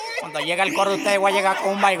 Cuando llega el coro de ustedes voy a llegar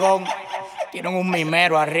con un baigón. Tienen un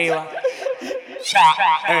mimero arriba.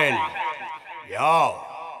 Chael. Yo.